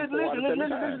to beat them 4 out of 7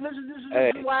 times.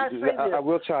 Hey, I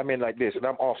will chime in like this, and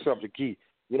I'm off subject key.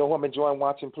 You know who I'm enjoying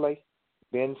watching play?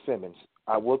 Ben Simmons.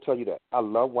 I will tell you that. I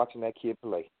love watching that kid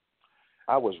play.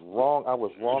 I was wrong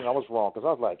because I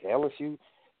was like, LSU,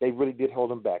 they really did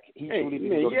hold him back. He really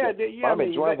did. I'm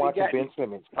enjoying watching Ben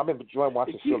Simmons. I'm enjoying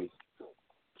watching Philly.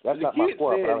 That's not my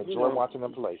sport, but I'm enjoying watching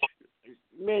them play.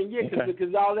 Man, yeah,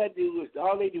 because all they do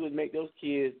is make those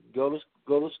kids go to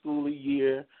school a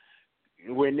year,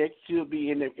 where next you'll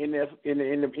be in the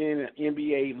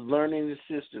NBA learning the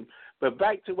system. But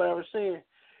back to what I was saying.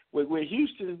 With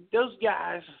Houston, those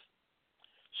guys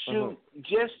shoot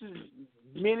just as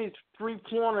many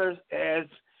 3-pointers as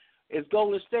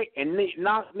Golden State, and they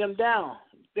knock them down.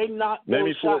 They knock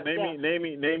those shots down. Name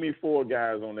me 4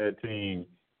 guys on that team.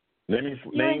 Name me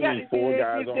 4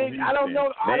 guys on Houston. I don't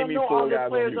know all the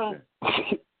players on.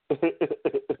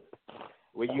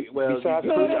 I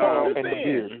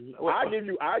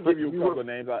give you a couple of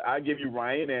names. I give you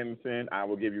Ryan Anderson. I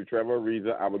will give you Trevor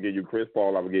Ariza. I will give you Chris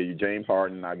Paul. I will give you James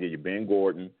Harden. I'll give you Eric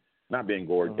Gordon. I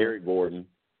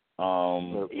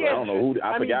don't know who.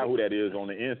 I forgot who that is on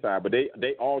the inside, but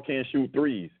they all can shoot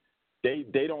threes. They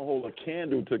don't hold a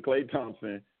candle to Klay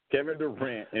Thompson, Kevin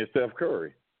Durant, and Steph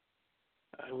Curry.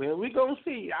 Well, we're gonna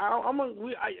see.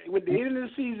 With the end of the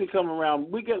season coming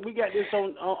around, we got this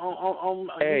on.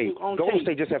 Golden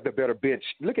State just have the better bench.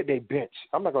 Look at their bench.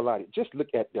 I'm not gonna lie to you. Just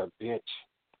look at their bench.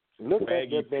 Look at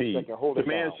their bench that can hold it down.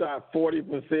 The man shot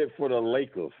 40% for the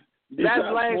Lakers. That's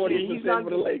last year. He's not for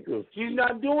the Lakers. He's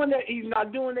not doing that.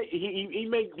 He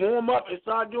may warm up and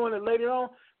start doing it later on,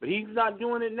 but he's not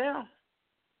doing it now.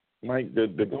 Mike, the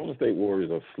Golden State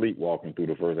Warriors are sleepwalking through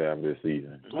the first half of this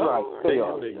season. Right, they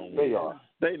are.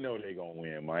 They know they're going to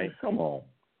win, Mike. Come on.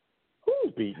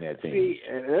 Who's beating that team? See,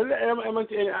 and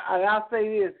I'll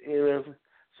say this: if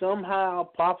somehow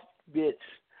Popovich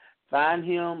find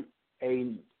him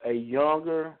a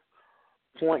younger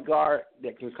point guard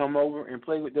that can come over and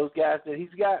play with those guys that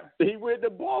he's got, he went to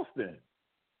Boston.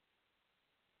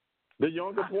 The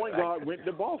younger point guard went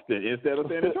to Boston instead of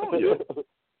San Antonio.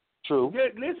 True. Yeah,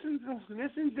 listen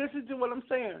to what I'm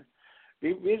saying.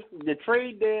 If the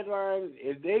trade deadline,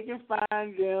 if they can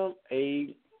find them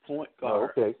a point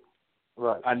guard, okay,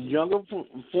 right, a younger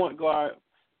point guard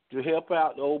to help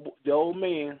out the old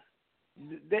man,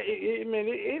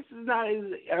 it's not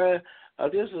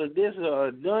this is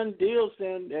a done deal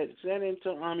saying that San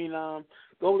Antonio,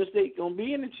 Golden State gonna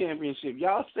be in the championship.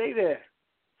 Y'all say that.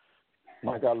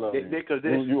 Mike, I love you.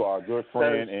 You are a good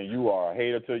friend, and you are a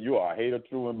hater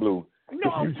true and blue.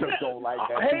 No, you just don't like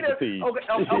that. Hater.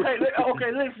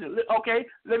 Okay, listen. Okay,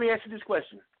 let me ask you this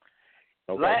question.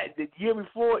 Okay. The year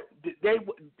before,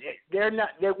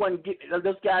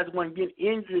 those guys weren't getting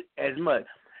injured as much.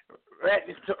 Right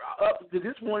up to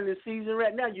this point in the season,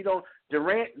 right now,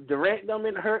 Durant done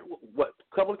been hurt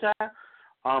a couple of times.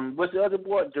 What's the other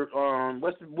boy?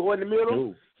 What's the boy in the middle?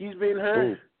 Ooh. He's been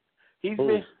hurt. Ooh. He's Ooh.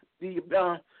 been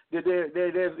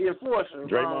the enforcer.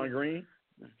 Draymond Green.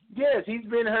 Yes, he's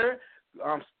been hurt.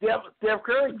 Steph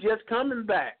Curry just coming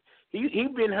back. He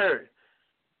been hurt.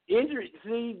 Injury.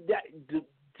 See that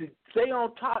to stay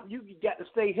on top, you got to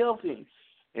stay healthy.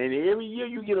 And every year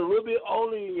you get a little bit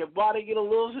older and your body get a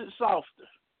little bit softer.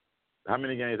 How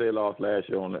many games they lost last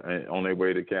year on their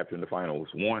way to capturing the finals?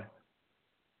 One.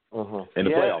 In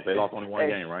the playoffs, they lost only one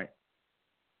game, right?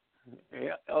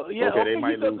 Yeah. Okay,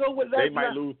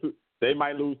 they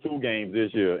might lose 2 games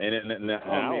this year, and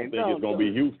I don't think it's going to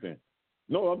be Houston.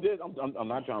 No, I'm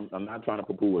not trying to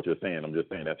poo-poo what you're saying. I'm just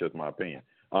saying that's just my opinion.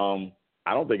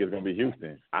 I don't think it's going to be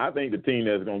Houston. I think the team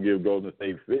that's going to give Golden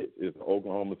State fit is the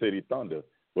Oklahoma City Thunder.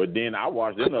 But then I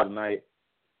watched it the other night.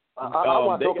 I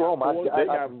watched Oklahoma. I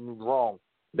got wrong.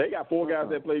 They got 4 guys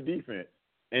that play defense,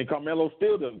 and Carmelo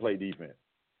still doesn't play defense.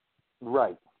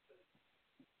 Right.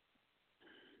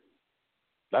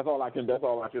 That's all I can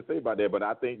say about that. But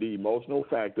I think the emotional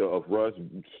factor of Russ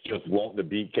just wanting to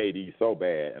beat KD so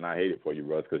bad, and I hate it for you,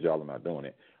 Russ, because y'all are not doing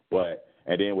it.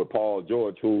 And then with Paul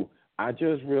George, who I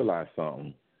just realized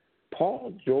something.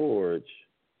 Paul George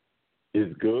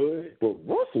is good, but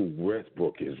Russell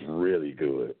Westbrook is really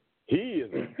good. He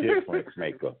is a difference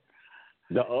maker.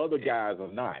 The other guys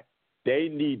are not. They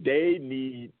need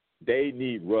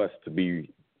Russ to be.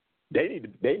 They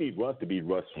need Russ to be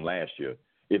Russ from last year.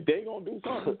 If they're going to do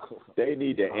something, they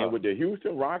need that. And with the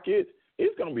Houston Rockets,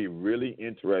 it's going to be really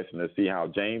interesting to see how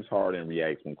James Harden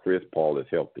reacts when Chris Paul is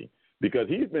healthy. Because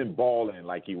he's been balling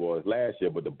like he was last year,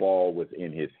 but the ball was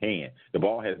in his hand. The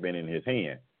ball has been in his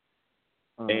hand.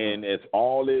 And as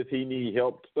all this he need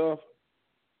help stuff,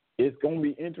 it's going to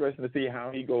be interesting to see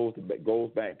how he goes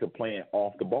back to playing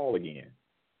off the ball again.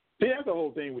 See, that's the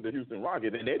whole thing with the Houston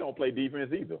Rockets, and they don't play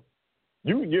defense either.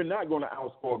 You're not going to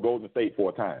outscore Golden State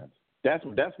 4 times. That's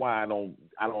why I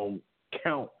don't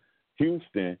count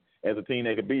Houston as a team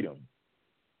that could beat them.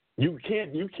 You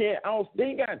can't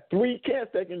they got 3 cats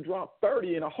that can drop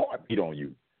 30 in a heartbeat on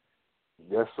you.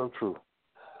 That's so true.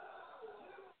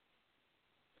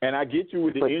 And I get you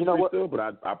with the injury still, but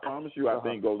I promise you I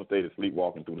think Golden State is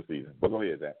sleepwalking through the season. But go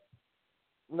ahead, Zach.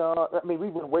 No, I mean, we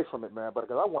went away from it, man, but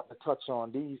because I want to touch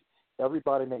on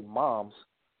everybody named moms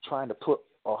trying to put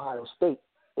Ohio State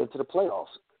into the playoffs.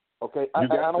 Okay, I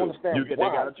don't understand why. They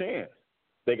got a chance.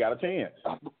 They got a chance.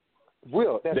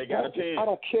 They got a chance. I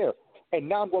don't care. And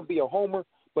now I'm going to be a homer,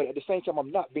 but at the same time,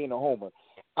 I'm not being a homer.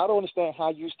 I don't understand how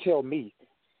you tell me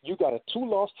you got a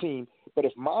 2-loss team, but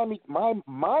if my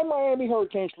Miami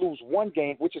Hurricanes lose 1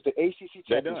 game, which is the ACC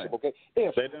championship, okay,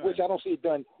 which I don't see it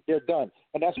done, they're done,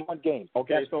 and that's 1 game.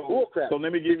 Okay, that's bullcrap. So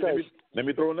let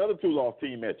me throw another 2-loss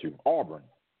team at you, Auburn.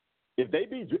 If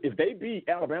they beat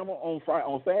Alabama on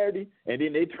Saturday, and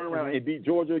then they turn around and beat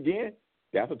Georgia again,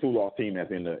 that's a 2-loss team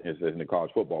that's in the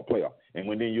college football playoff. And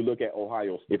when then you look at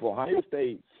Ohio, if Ohio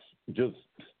State just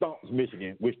stomps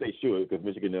Michigan, which they should because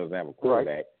Michigan doesn't have a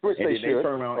quarterback, right. and then they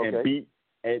turn around and beat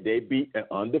an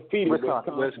undefeated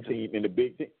Wisconsin team in the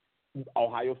Big Ten,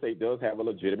 Ohio State does have a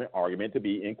legitimate argument to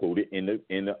be included in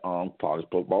the college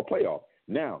football playoff.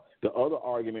 Now, the other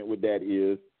argument with that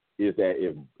is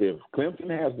that if Clemson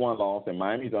has 1 loss and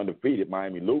Miami's undefeated,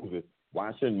 Miami loses,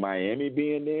 why shouldn't Miami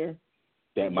be in there?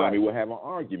 That Miami will have an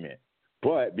argument.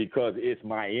 But because it's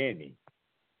Miami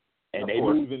and they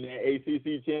lose in their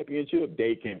ACC championship,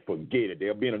 they can forget it.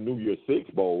 They'll be in a New Year's Six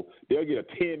Bowl. They'll get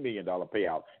a $10 million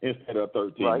payout instead of a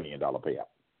 $13 million payout.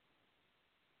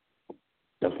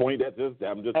 The point. I'm just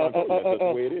trying to tell you, that's just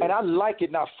the way it is. And I like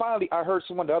it. Now, finally, I heard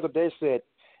someone the other day said,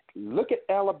 look at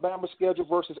Alabama's schedule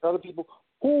versus other people.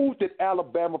 Who did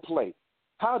Alabama play?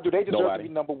 How do they deserve to be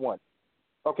number one?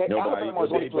 Okay, Nobody.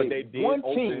 Alabama's only played one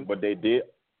team. But they did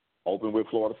open with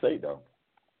Florida State, though.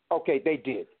 Okay, they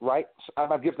did, right? So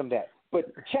I'll give them that. But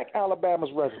check Alabama's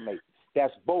resume.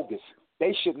 That's bogus.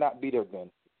 They should not be there then.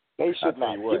 They should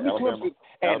not. Give me Clemson.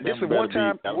 And this is one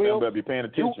time, Will, better be paying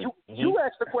attention. You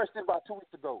asked the question about 2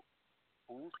 weeks ago.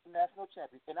 Who's the national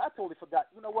champion? And I totally forgot.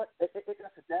 You know what? That's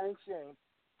a dang shame.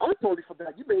 I totally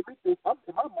forgot. You made me think,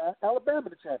 in my mind, Alabama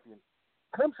the champion.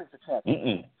 Clemson's the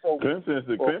champion. So,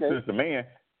 Clemson's the man.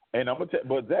 And I'm gonna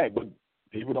but Zach, but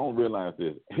people don't realize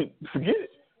this. Forget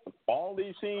it. All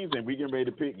these teams, and we getting ready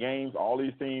to pick games. All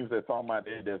these teams that's talking about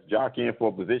that's jockeying for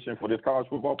a position for this college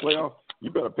football playoff.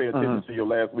 You better pay attention to your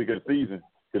last week of the season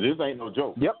because this ain't no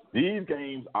joke. Yep. These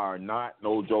games are not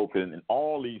no joke, and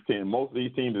all these teams, most of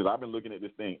these teams that I've been looking at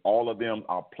this thing, all of them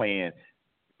are playing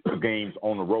games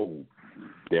on the road.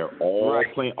 They're all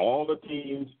playing. All the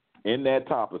teams in that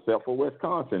top, except for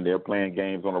Wisconsin, they're playing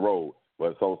games on the road.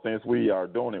 But so since we are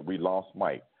doing it, we lost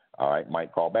Mike. All right,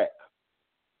 Mike, call back.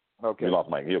 Okay. We lost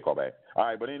Mike. He'll call back. All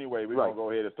right, but anyway, we're going to go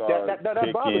ahead and start. That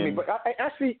bothers me, but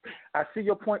I see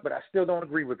your point, but I still don't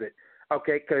agree with it.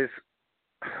 Okay, because,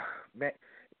 man,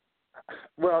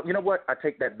 well, you know what? I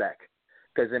take that back.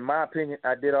 Because in my opinion,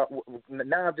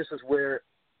 now this is where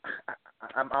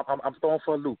I'm throwing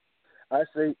for a loop. I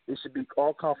say it should be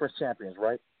all conference champions,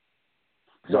 right?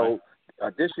 So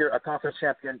this year, a conference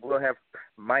champion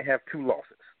might have 2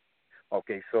 losses.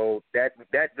 Okay, so that's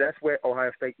where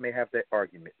Ohio State may have that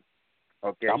argument.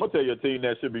 Okay, I'm gonna tell you a team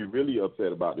that should be really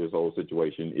upset about this whole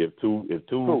situation. If a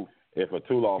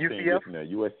 2-loss team gets in there,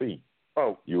 USC.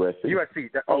 Oh, USC.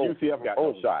 UCF got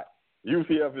no shot.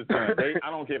 UCF is playing.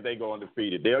 I don't care if they go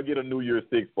undefeated. They'll get a New Year's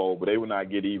Six bowl, but they will not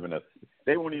get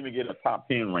They won't even get a top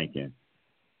 10 ranking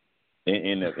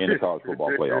in the college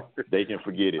football playoff. They can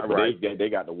forget it. But they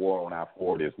got the war on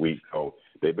I-4 this week, so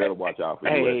they better watch out for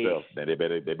USF. Then they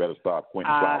better stop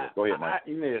Quentin Flowers. Go ahead, Mike.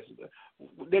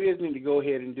 They just need to go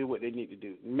ahead and do what they need to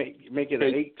do. Make it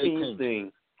an 18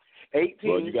 thing. 18.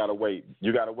 Well, you gotta wait.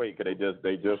 Because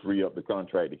they just re-upped the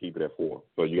contract to keep it at 4.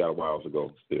 So you got a while to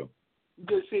go still.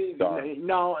 Just see, no,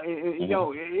 you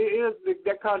know,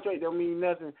 that contract don't mean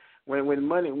nothing when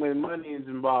money is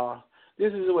involved.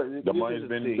 This is what the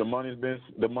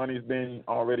money's been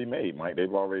already made, Mike.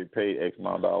 They've already paid X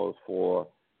amount of dollars for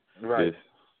this.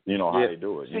 You know how they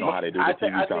do it. You know how they do the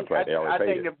TV contract. They already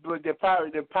paid it. The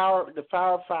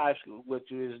Power 5 school,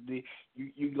 which is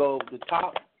you go the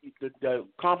top, the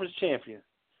conference champion.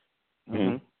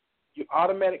 Mm-hmm. You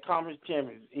automatic conference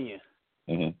champions in.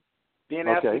 Mm-hmm. Then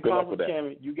after the conference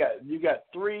champion, you got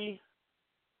 3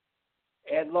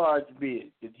 at-large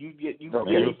bids that you get. The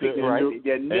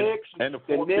next, and the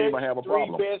 4th team might have a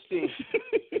problem. 3 best teams.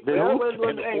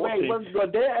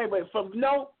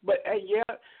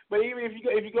 But even if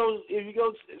you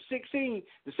go 16,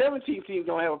 the 17 team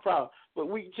don't have a problem. But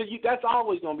that's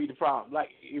always going to be the problem. Like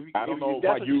I don't know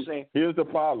that's what you're saying. Here's the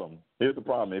problem.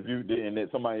 If you did, and then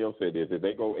somebody else said this, if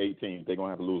they go 18, they're going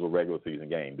to have to lose a regular season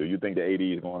game. Do you think the AD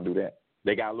is going to do that?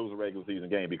 They got to lose a regular season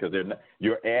game because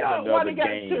you're adding another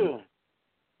game.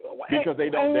 Because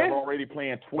they're already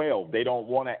playing 12. They don't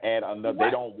want to add another. They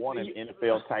don't want an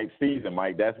NFL type season,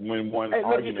 Mike. That's when one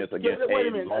arguments against hold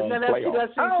on.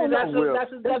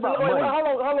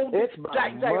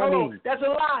 That's a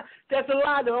lie. That's a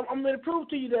lie. Though I'm going to prove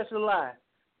to you that's a lie.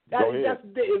 That's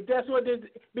what it is,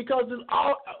 because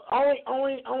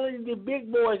only the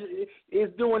big boys is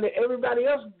doing it. Everybody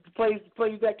else plays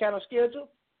that kind of schedule.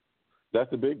 That's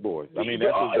the big boys. I mean,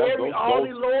 that's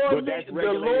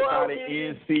regulated by the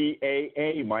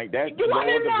NCAA, Mike. That's lower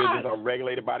divisions are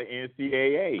regulated by the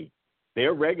NCAA.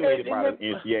 They're regulated by the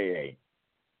NCAA.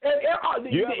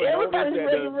 Everybody's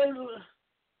regulated.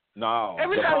 No.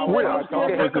 Division 2.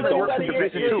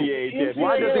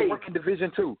 Why does it work in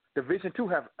Division 2? Division 2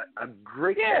 have a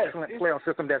great, excellent playoff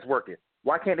system that's working.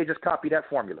 Why can't they just copy that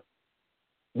formula?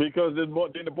 Because then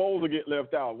the bowls will get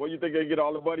left out. Where do you think they get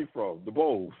all the money from? The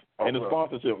bowls and the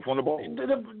sponsorship from the bowls.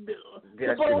 The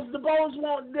bowls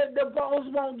won't get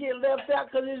left out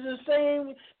because it's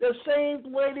the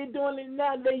same way they're doing it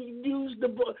now. They use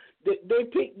they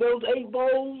pick those 8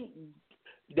 bowls.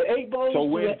 The 8 bowls. So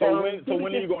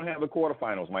when are you going to have the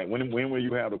quarterfinals, Mike? When will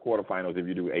you have the quarterfinals if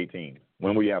you do 18?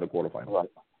 When will you have the quarterfinals? Right.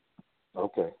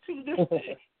 Okay.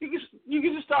 You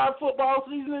can just start football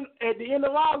season at the end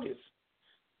of August.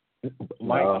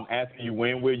 Mike, I'm asking you,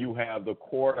 when will you have the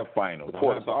quarterfinals? I'm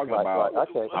not talking about. Right.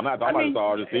 Okay. I'm not talking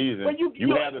about the start of the season.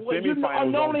 You have the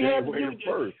semifinals on January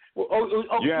 1st.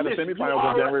 You have the semifinals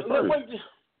on January 1st.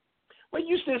 Well,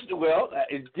 you said,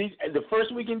 the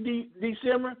first week in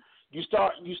December, you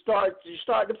start to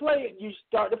play. You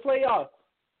start the playoff.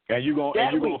 And you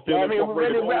gonna still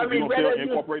incorporate the bowls? You gonna still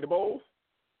incorporate the bowls?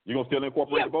 You gonna still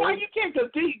incorporate the bowls? Yeah, you can't, because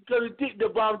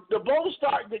the bowls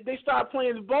start. They start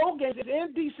playing the bowl games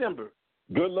in December.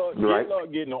 Good luck. Right. Good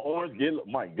luck getting the orange.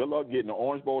 Mike, good luck getting the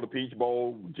Orange Bowl, the Peach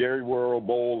Bowl, Jerry World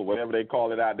Bowl, or whatever they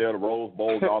call it out there, the Rose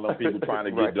Bowl. All them people trying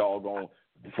to get doggone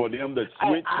for them to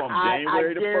switch from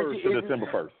January the 1st to December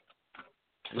 1st.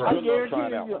 Right.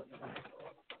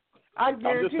 I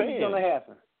guarantee it's going to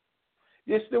happen.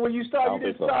 It's when you start. You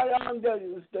just start after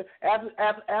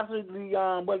the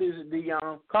the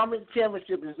conference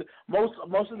championship is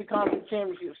most of the conference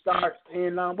championship starts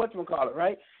in whatchamacallit,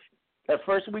 right? That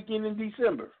first weekend in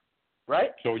December,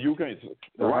 right? So you can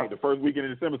the first weekend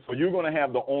in December. So you're going to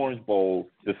have the Orange Bowl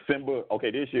December. Okay,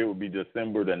 this year would be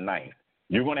December the 9th.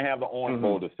 You're going to have the Orange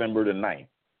Bowl December the 9th.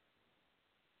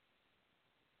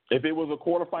 If it was a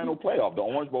quarterfinal playoff, the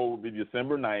Orange Bowl would be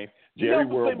December 9th, Jerry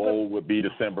World Bowl would be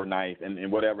December 9th,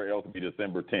 and whatever else would be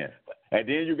December 10th. And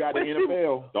then you got the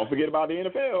NFL. Don't forget about the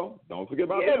NFL. Don't forget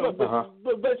about them.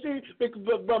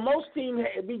 But most teams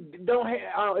don't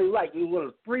have like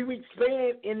 3 weeks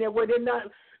span in there where they're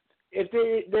not. If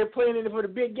they're playing in it for the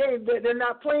big game, they're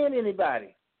not playing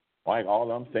anybody. Like, all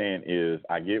I'm saying is,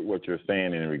 I get what you're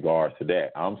saying in regards to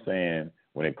that. I'm saying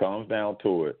when it comes down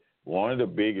to it, one of the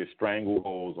biggest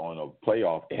strangleholds on a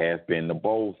playoff has been the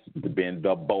bowls,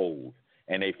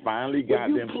 and they finally got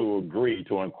them to agree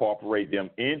to incorporate them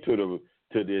into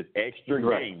this extra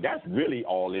game. That's really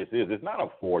all this is. It's not a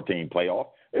 14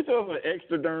 playoff. It's just an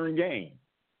extra darn game.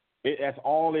 That's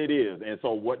all it is. And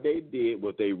so what they did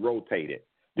was they rotated.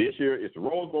 This year it's the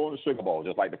Rose Bowl and the Sugar Bowl,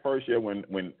 just like the first year when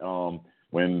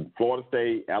Florida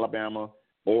State, Alabama,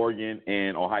 Oregon,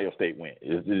 and Ohio State went.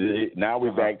 Now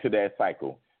we're back to that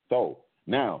cycle. So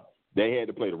now they had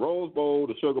to play the Rose Bowl,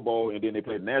 the Sugar Bowl, and then they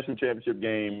played the national championship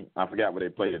game. I forgot where they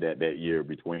played it that year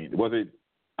between. Was it?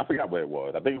 I forgot where it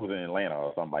was. I think it was in Atlanta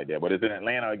or something like that. But it's in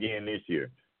Atlanta again this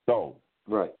year. So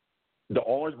the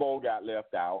Orange Bowl got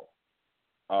left out.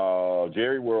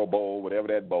 Jerry World Bowl, whatever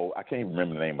that bowl, I can't even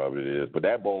remember the name of it, but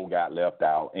that bowl got left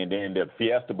out, and then the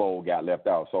Fiesta Bowl got left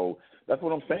out. So that's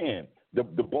what I'm saying. The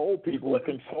bowl people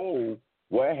control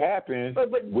what happens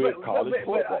with college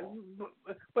football.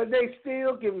 But they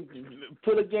still can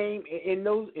put a game in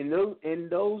those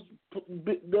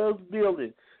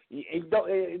buildings.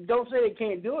 Don't say they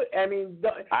can't do it. I mean,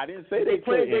 I didn't say they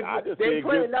couldn't. I just said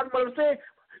that's what I'm saying.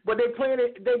 But they playing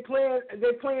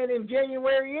in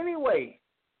January anyway.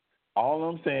 All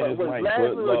I'm saying is, Mike,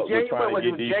 good luck with trying to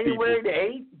get these January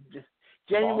people.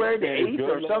 January the 8th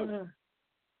or something.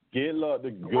 Good luck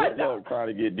trying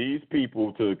to get these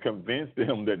people to convince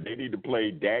them that they need to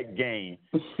play that game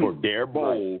for their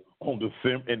bowl in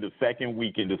the second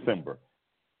week in December.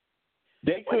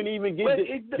 They couldn't even get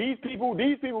these people.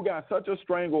 These people got such a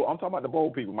strangle. I'm talking about the bowl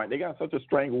people, Mike. They got such a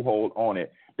stranglehold on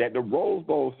it that the Rose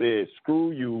Bowl said,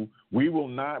 "Screw you. We will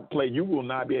not play. You will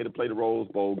not be able to play the Rose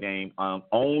Bowl game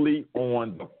only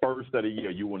on the first of the year.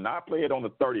 You will not play it on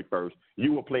the 31st.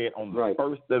 You will play it on the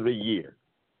first of the year."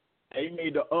 They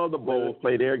made the other bowls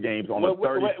play their games on the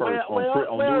 31st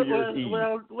on New Year's Eve.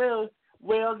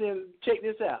 Well, then check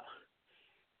this out.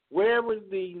 Where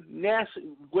would they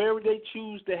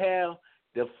choose to have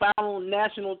the final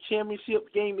national championship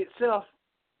game itself?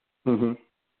 Mm-hmm.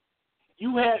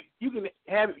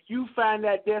 You find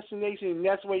that destination, and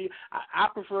that's where I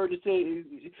prefer to say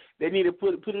they need to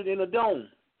put it in a dome,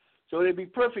 so it'd be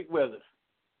perfect weather.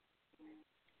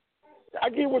 I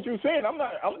get what you're saying. I'm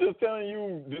just telling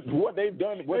you what they've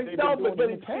done. What they've been doing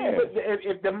in the past.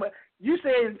 But you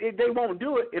say if they won't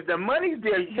do it, if the money's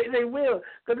there, they will.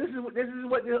 Because this is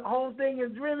what the whole thing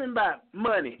is driven by,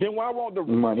 money. Then why won't the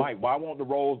Mike? Why won't the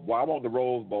Rose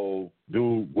Bowl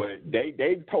do what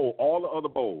they told all the other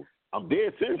bowls? I'm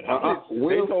dead serious. They told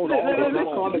all the other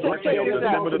bowls.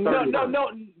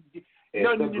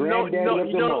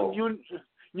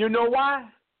 You know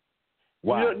why?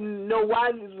 Why? You know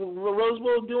why the Rose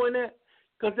Bowl doing that?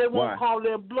 Because they won't call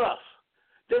their bluff.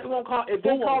 They won't call. If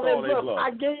they call their bluff,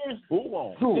 I guarantee. Who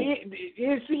won't? The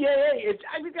NCAA.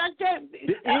 I can't.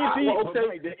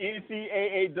 The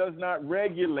NCAA does not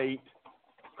regulate.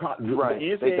 The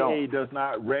NCAA does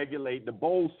not regulate the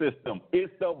bowl system.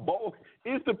 It's the bowl.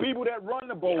 It's the people that run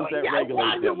the bowls that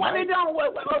regulate them. Why they don't?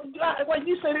 Well,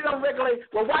 you say they don't regulate.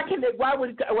 Well, why can they? Why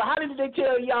would? Well, how did they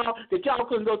tell y'all that y'all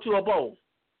couldn't go to a bowl?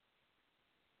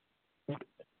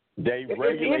 They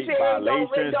regulate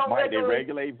violations, Mike. They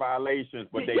regulate violations,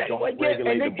 but they don't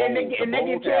regulate the bowls. The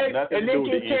bowls have nothing to do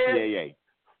with the NCAA.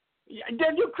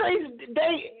 Then you're crazy.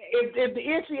 If the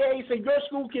NCAA says your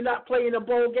school cannot play in a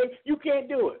bowl game, you can't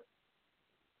do it.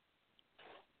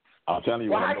 I'm telling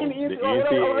you well, what I know. The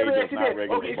NCAA does not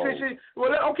regulate bowls.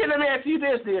 Let me ask you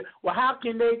this then. Well, how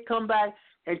can they come back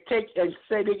and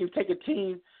say they can take a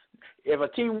team, if a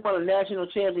team won a national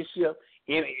championship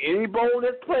in any bowl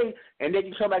that's played, and they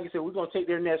can come back and say, we're going to take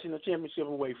their national championship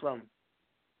away from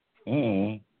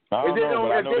them? I don't know,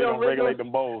 but I know they don't regulate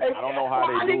them bowls. I don't know how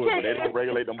they do it, but they don't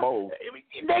regulate them bowls.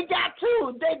 They got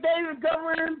to. They're the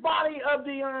governing body of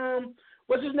the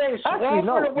what's his name? Actually,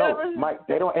 no, Mike.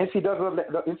 They don't. NCAA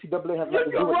has nothing to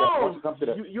do with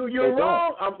that. You're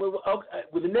wrong.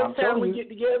 With the next time we get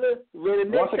together,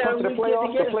 once it comes to the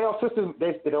playoff system,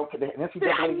 they don't. The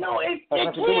NCAA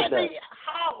it can't be.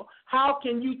 How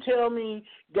can you tell me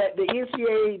that the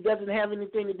NCAA doesn't have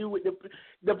anything to do with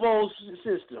the bowl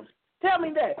system? Tell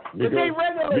me that. Because they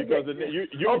regulate that. So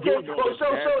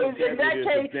in that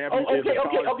case, hold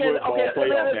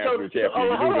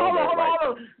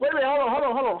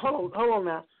on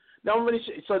now. So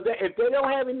if they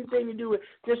don't have anything to do with,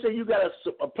 just say you got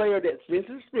a player that's been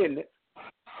suspended.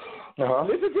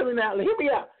 Listen to me now. Hear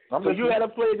me out. So you had a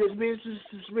player that's been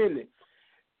suspended,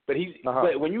 but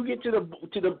but when you get to the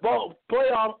bowl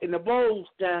playoff in the bowls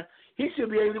down, he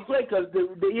should be able to play because the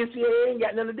NCAA ain't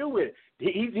got nothing to do with it.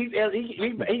 He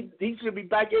should be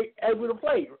back able to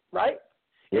play, right?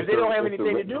 If they don't have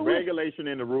anything to do with it. Regulation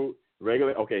in the rule.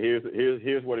 Okay,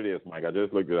 here's what it is, Mike. I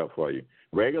just looked it up for you.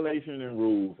 Regulation and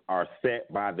rules are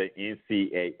set by the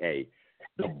NCAA.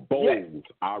 The bowls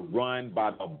are run by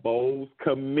the bowls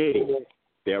committee.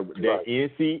 The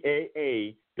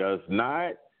NCAA does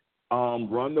not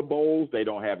run the bowls. They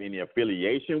don't have any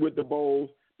affiliation with the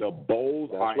bowls. The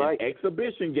bowls are an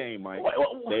exhibition game, Mike.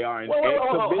 They are an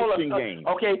exhibition game.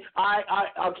 Okay,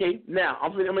 okay. Now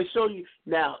I'm going to show you.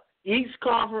 Now each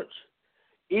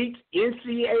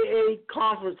NCAA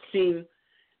conference team,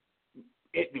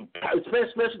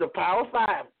 especially the Power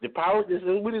Five, this is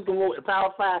the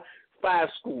Power Five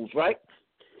schools, right?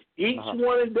 Each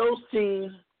one of those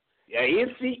teams, an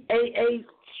NCAA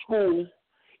school,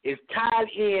 is tied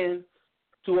in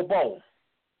to a bowl.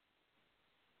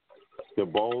 The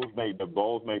bowls make the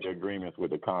agreements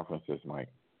with the conferences, Mike.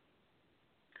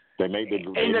 They make the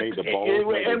bowls. Okay.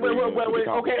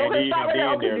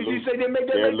 Did you say they make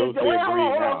that? Hold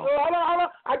on.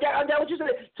 I got what you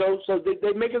said. So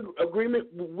they make an agreement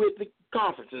with the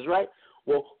conferences, right?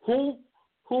 Well, who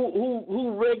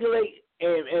regulate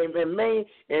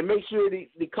and make sure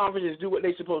the conferences do what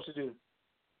they're supposed to do?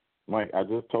 Mike, I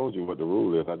just told you what the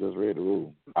rule is. I just read the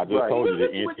rule. I just told you the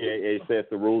NCAA sets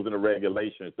the rules and the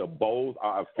regulations. The bowls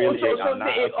are not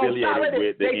affiliated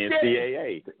with the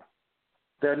NCAA.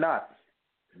 They're not.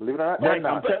 Believe it or not, they're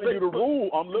not. I'm telling you the rule.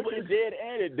 I'm looking dead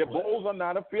at it. The bowls are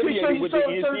not affiliated with the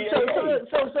NCAA.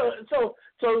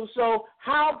 So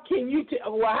how can you?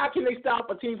 How can they stop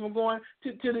a team from going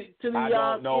to the? I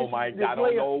don't know, Mike. I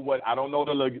don't know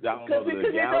the legality of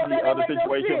the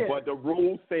situation, but the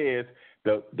rule says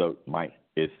Mike.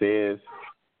 It says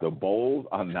the bowls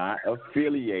are not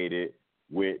affiliated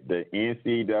with the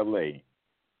NCAA.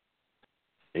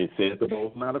 It says the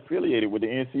bowls are not affiliated with the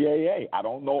NCAA. I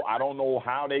don't know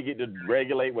how they get to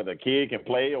regulate whether a kid can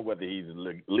play or whether he's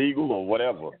legal or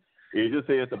whatever. It just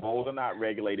says the bowls are not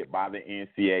regulated by the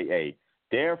NCAA.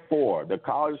 Therefore, the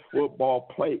college football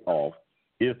playoff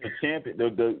is the champion.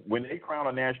 When they crown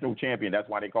a national champion, that's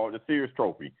why they call it the Sears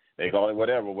Trophy. They call it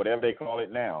whatever they call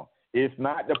it now. It's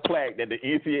not the plaque that the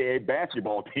NCAA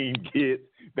basketball team gets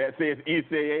that says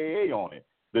NCAA on it.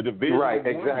 The Division I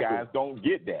guys don't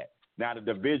get that. Now, the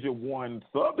Division I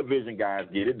subdivision guys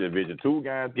get it. Division II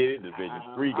guys get it. Division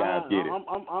III guys get it.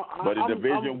 But the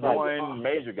Division I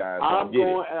major guys don't get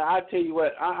it. I'll tell you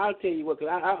what.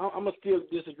 Because I'm going to still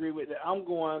disagree with it. I'm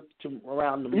going to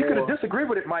around the more. You can disagree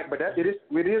with it, Mike, but it is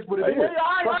what it is.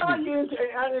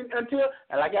 Until,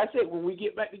 like I said, when we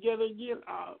get back together again,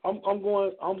 I'm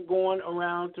going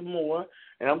around to more,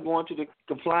 and I'm going to the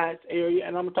compliance area,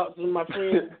 and I'm going to talk to my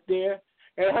friends there.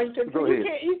 And you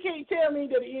can't tell me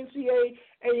that the NCAA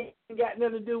ain't got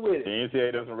nothing to do with it. The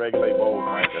NCAA doesn't regulate bowls,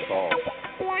 Mike. That's all.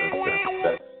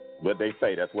 That's what they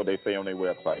say. That's what they say on their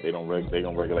website. They don't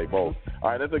regulate bowls. All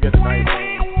right, let's look at tonight's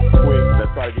game quick.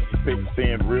 Let's try to get the picks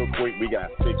in real quick. We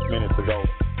got 6 minutes to go.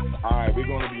 All right, we're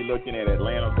going to be looking at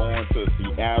Atlanta going to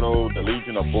Seattle, the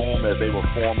Legion of Boom, as they were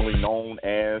formerly known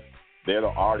as. They're the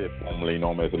artist formerly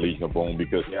known as the Legion of Boom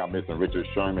because they are missing Richard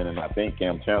Sherman and I think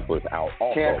Cam Chancellor is out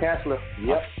also. Cam Chancellor.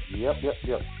 Yep.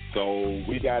 So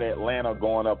we got Atlanta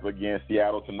going up against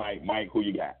Seattle tonight. Mike, who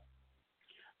you got?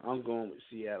 I'm going with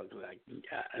Seattle.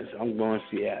 I'm going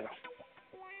Seattle.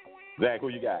 Zack, who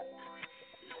you got?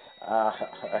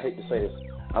 I hate to say this.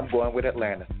 I'm going with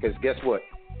Atlanta because guess what?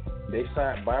 They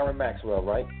signed Byron Maxwell,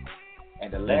 right?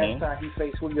 And the last time he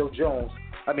faced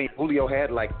Julio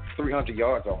had like 300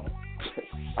 yards on him.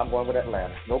 I'm going with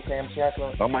Atlanta. No Cam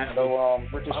Chancellor. Richard I'm going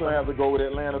to have to go with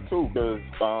Atlanta, too, because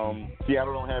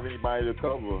Seattle don't have anybody to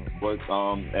cover, but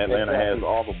Atlanta has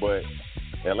offer. But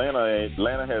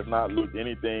Atlanta has not looked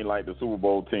anything like the Super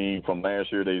Bowl team from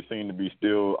last year. They seem to be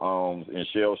still in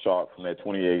shell shock from that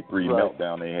 28-3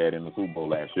 meltdown they had in the Super Bowl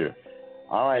last year.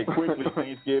 All right, quickly,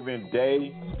 Thanksgiving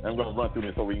Day. I'm going to run through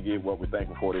this so we can get what we're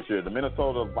thankful for this year. The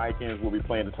Minnesota Vikings will be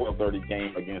playing the 12:30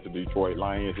 game against the Detroit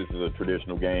Lions. This is a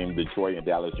traditional game. Detroit and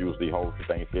Dallas usually host the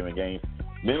Thanksgiving games.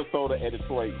 Minnesota at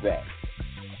Detroit, Zack.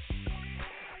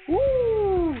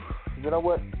 Woo! You know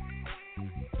what?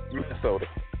 Minnesota.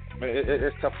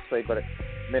 It's tough to say, but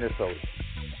Minnesota.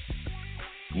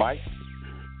 Mike?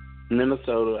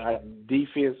 Minnesota. Our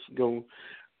defense going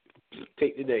to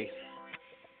take the day.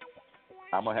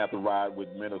 I'm going to have to ride with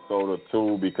Minnesota,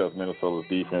 too, because Minnesota's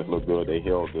defense looked good. They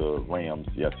held the Rams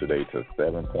yesterday to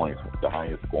 7 points, the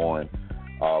highest scoring,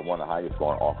 one of the highest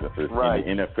scoring offenses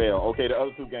in the NFL. Okay, the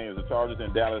other two games, the Chargers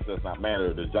and Dallas does not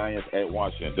matter. The Giants at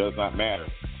Washington does not matter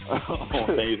on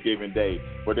Thanksgiving Day.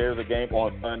 But there's a game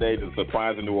on Sunday, the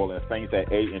surprising New Orleans Saints at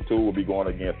 8-2 will be going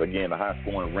against, again, the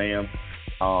high-scoring Rams.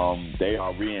 They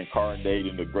are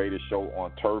reincarnating the greatest show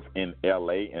on turf in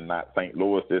L.A. and not St.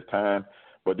 Louis this time.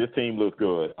 But this team looks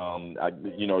good.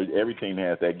 Every team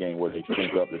has that game where they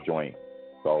sync up the joint.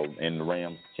 So, and the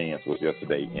Rams' chance was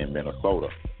yesterday in Minnesota.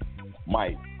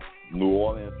 Mike, New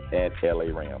Orleans at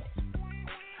L.A. Rams.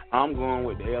 I'm going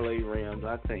with the L.A. Rams.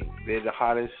 I think they're the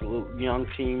hottest young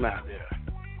team out there.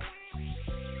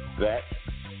 Zack?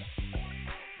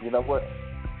 You know what?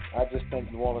 I just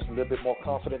think New Orleans is a little bit more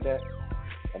confident there,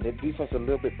 and their defense a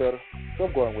little bit better. So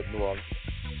I'm going with New Orleans.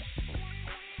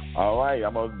 All right,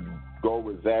 I'm going to go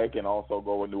with Zack and also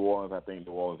go with New Orleans. I think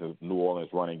New Orleans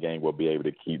running game will be able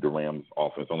to keep the Rams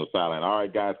offense on the sideline. All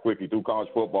right, guys, quickly, through college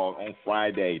football on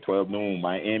Friday, 12 noon,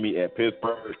 Miami at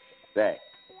Pittsburgh. Zack.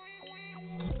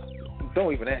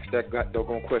 Don't even ask that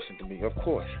doggone question to me. Of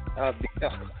course.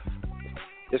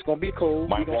 It's going to be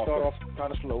cold. We're going to start off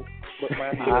kind of slow. But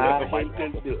Miami,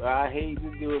 I hate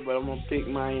to do it, but I'm going to pick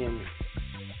Miami.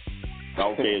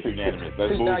 Okay, it's unanimous.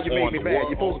 Let's move now you made on me mad.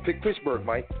 You're supposed to pick Pittsburgh,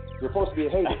 Mike. You're supposed to be a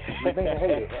hater. You're being a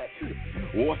hater.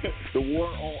 The war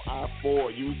on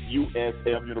I-4,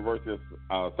 USF, University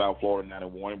of South Florida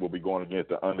 91, will be going against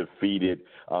the undefeated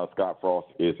Scott Frost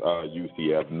is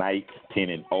UCF. Knights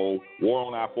 10-0. War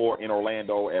on I-4 in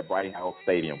Orlando at Bright House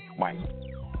Stadium. Mike.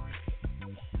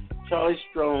 Charlie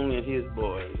Strong and his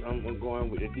boys. I'm going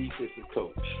with the defensive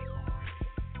coach.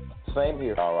 Same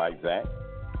here. All right, Zack.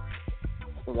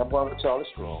 I'm going with Charlie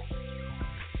Strong.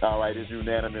 All right, it's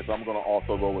unanimous. I'm going to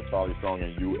also go with Charlie Strong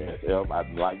and USF. I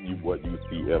like what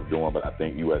UCF doing, but I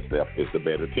think USF is the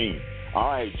better team. All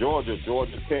right, Georgia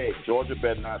Tech. Georgia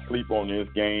better not sleep on this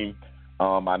game.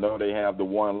 I know they have the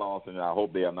one loss, and I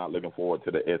hope they are not looking forward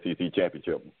to the SEC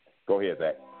championship. Go ahead,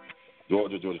 Zack.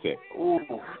 Georgia Tech. Ooh,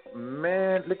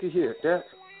 man, look at here.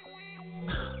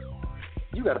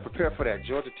 You got to prepare for that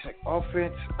Georgia Tech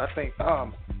offense. I think,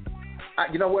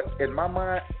 you know what? In my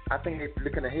mind, I think they're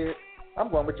looking ahead. I'm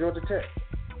going with Georgia Tech.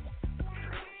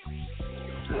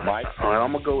 Mike? All right,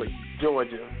 I'm going to go with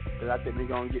Georgia because I think they're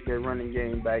going to get their running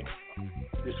game back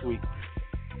this week.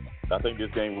 I think this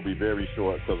game will be very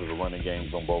short because of the running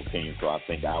games on both teams, so I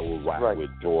think I will ride with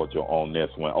Georgia on this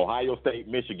one. Ohio State,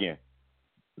 Michigan.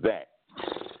 Zack.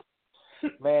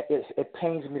 Man, it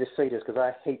pains me to say this because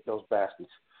I hate those bastards,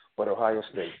 but Ohio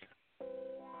State.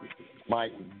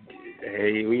 Mike.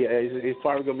 Hey, it's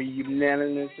probably going to be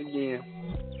unanimous again.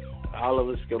 All of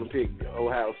us going to pick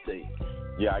Ohio State.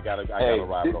 Yeah, I gotta ride with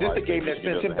Ohio State. This is the game that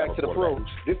sends him back to the pros.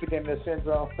 This is the game that sends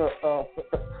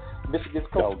Michigan's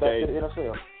coach back to the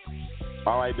NFL.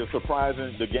 All right,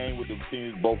 the game with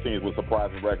both teams with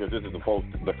surprising records. This is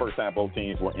the first time both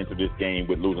teams were into this game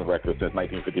with losing records since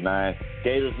 1959.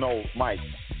 Gators knows, Mike.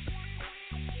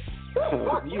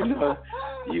 You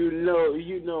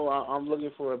know, I'm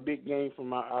looking for a big game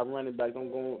from our running back.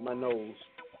 I'm going with my nose.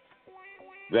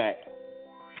 Zack.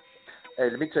 Hey,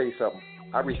 let me tell you something.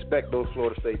 I respect those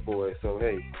Florida State boys. So,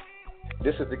 hey,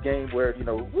 this is the game where, I'm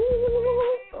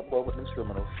going with them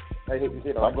Seminoles. I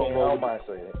don't mind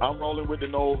saying it. I'm rolling with the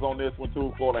nose on this one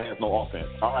too. Florida has no offense.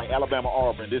 All right, Alabama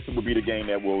Auburn. This will be the game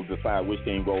that will decide which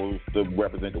team goes to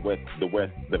represent the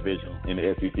West Division in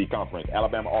the SEC Conference.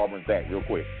 Alabama Auburn. Zach, real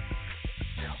quick.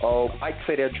 Oh, Mike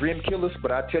say they're dream killers,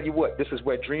 but I tell you what, this is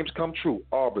where dreams come true.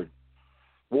 Auburn,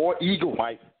 War Eagle.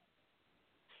 Mike.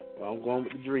 Well, I'm going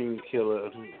with the dream killer,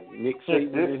 Nick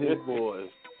Saban and his boys.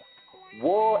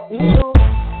 War Eagle.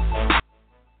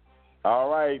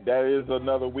 All right, that is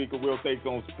another week of Real Takes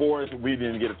on Sports. We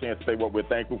didn't get a chance to say what we're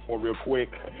thankful for real quick.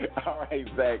 All right,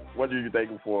 Zach, what are you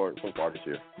thankful for so far this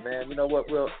year? Man, you know what,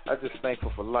 Will? I'm just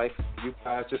thankful for life. You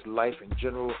guys, just life in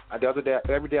general. The other day,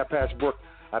 every day I pass work,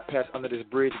 I pass under this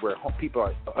bridge where people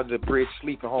are under the bridge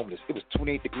sleeping homeless. It was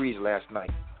 28 degrees last night.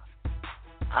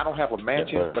 I don't have a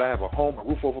mansion, but I have a home, a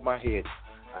roof over my head.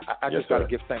 I just got to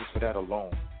give thanks for that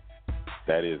alone.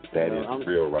 That is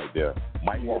real right there.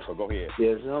 Mike Walker, go ahead.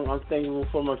 Yes, I'm thankful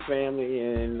for my family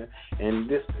and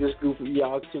this group of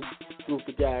y'all, group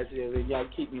of guys here, and y'all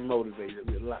keep me motivated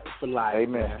for life.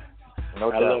 Amen. Man.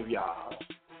 No doubt. I love y'all.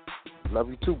 Love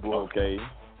you too, boy. Okay.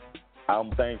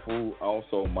 I'm thankful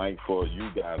also, Mike, for you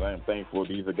guys. I am thankful.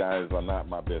 These guys are not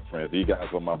my best friends. These guys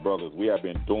are my brothers. We have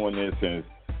been doing this since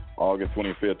August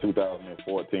 25th,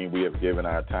 2014. We have given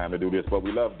our time to do this, but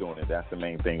we love doing it. That's the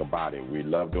main thing about it. We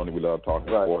love doing it. We love talking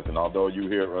sports. And although you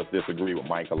hear us disagree with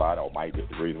Mike a lot, or Mike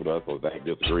disagrees with us, or Zach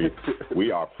disagrees,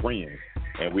 we are friends.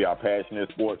 And we are passionate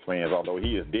sports fans, although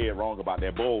he is dead wrong about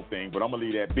that bowl thing, but I'm going to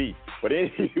leave that be. But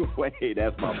anyway,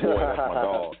 that's my boy. That's my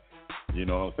dog. You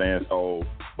know what I'm saying? So,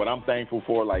 but I'm thankful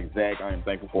for, like Zach, I am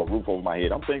thankful for a roof over my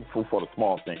head. I'm thankful for the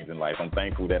small things in life. I'm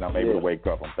thankful that I'm able to wake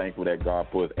up. I'm thankful that God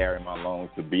puts air in my lungs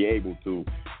to be able to,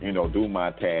 do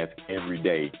my task every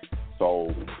day.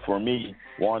 So for me,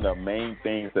 one of the main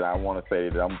things that I want to say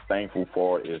that I'm thankful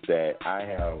for is that I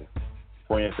have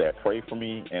friends that pray for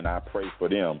me and I pray for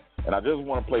them. And I just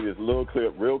want to play this little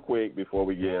clip real quick before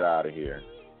we get out of here.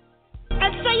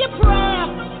 And say a prayer,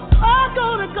 or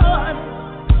go to God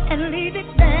and leave it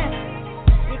there,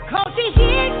 because He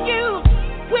hears you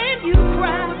when you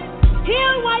cry.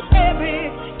 He'll wipe every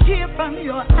tear from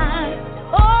your eyes.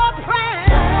 Oh,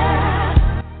 prayer.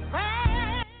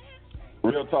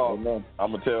 Real talk.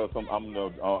 I'm gonna tell some. I'm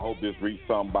gonna hope this reach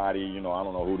somebody. I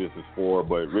don't know who this is for,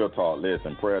 but real talk.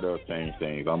 Listen, prayer does change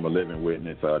things. I'm a living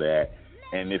witness of that.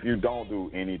 And if you don't do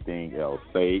anything else,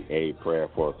 say a prayer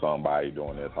for somebody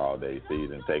during this holiday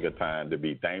season. Take a time to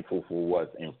be thankful for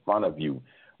what's in front of you.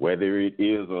 Whether it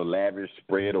is a lavish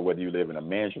spread or whether you live in a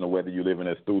mansion or whether you live in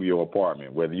a studio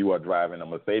apartment, whether you are driving a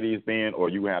Mercedes-Benz or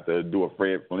you have to do a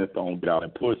Fred Flintstone get out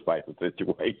and push type of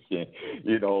situation,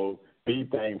 be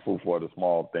thankful for the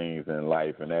small things in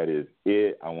life. And that is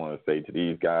it. I want to say to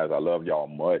these guys, I love y'all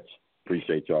much.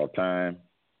 Appreciate y'all time.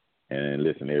 And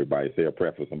listen, everybody, say a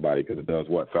prayer for somebody because it does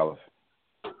what, fellas?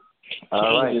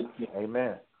 All right.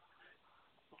 Amen.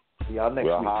 See y'all next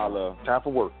week. Holla. Time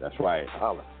for work. That's right.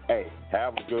 Holla. Hey,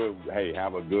 have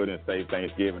a good and safe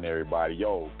Thanksgiving, everybody.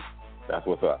 Yo, that's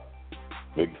what's up.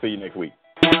 We can see you next week.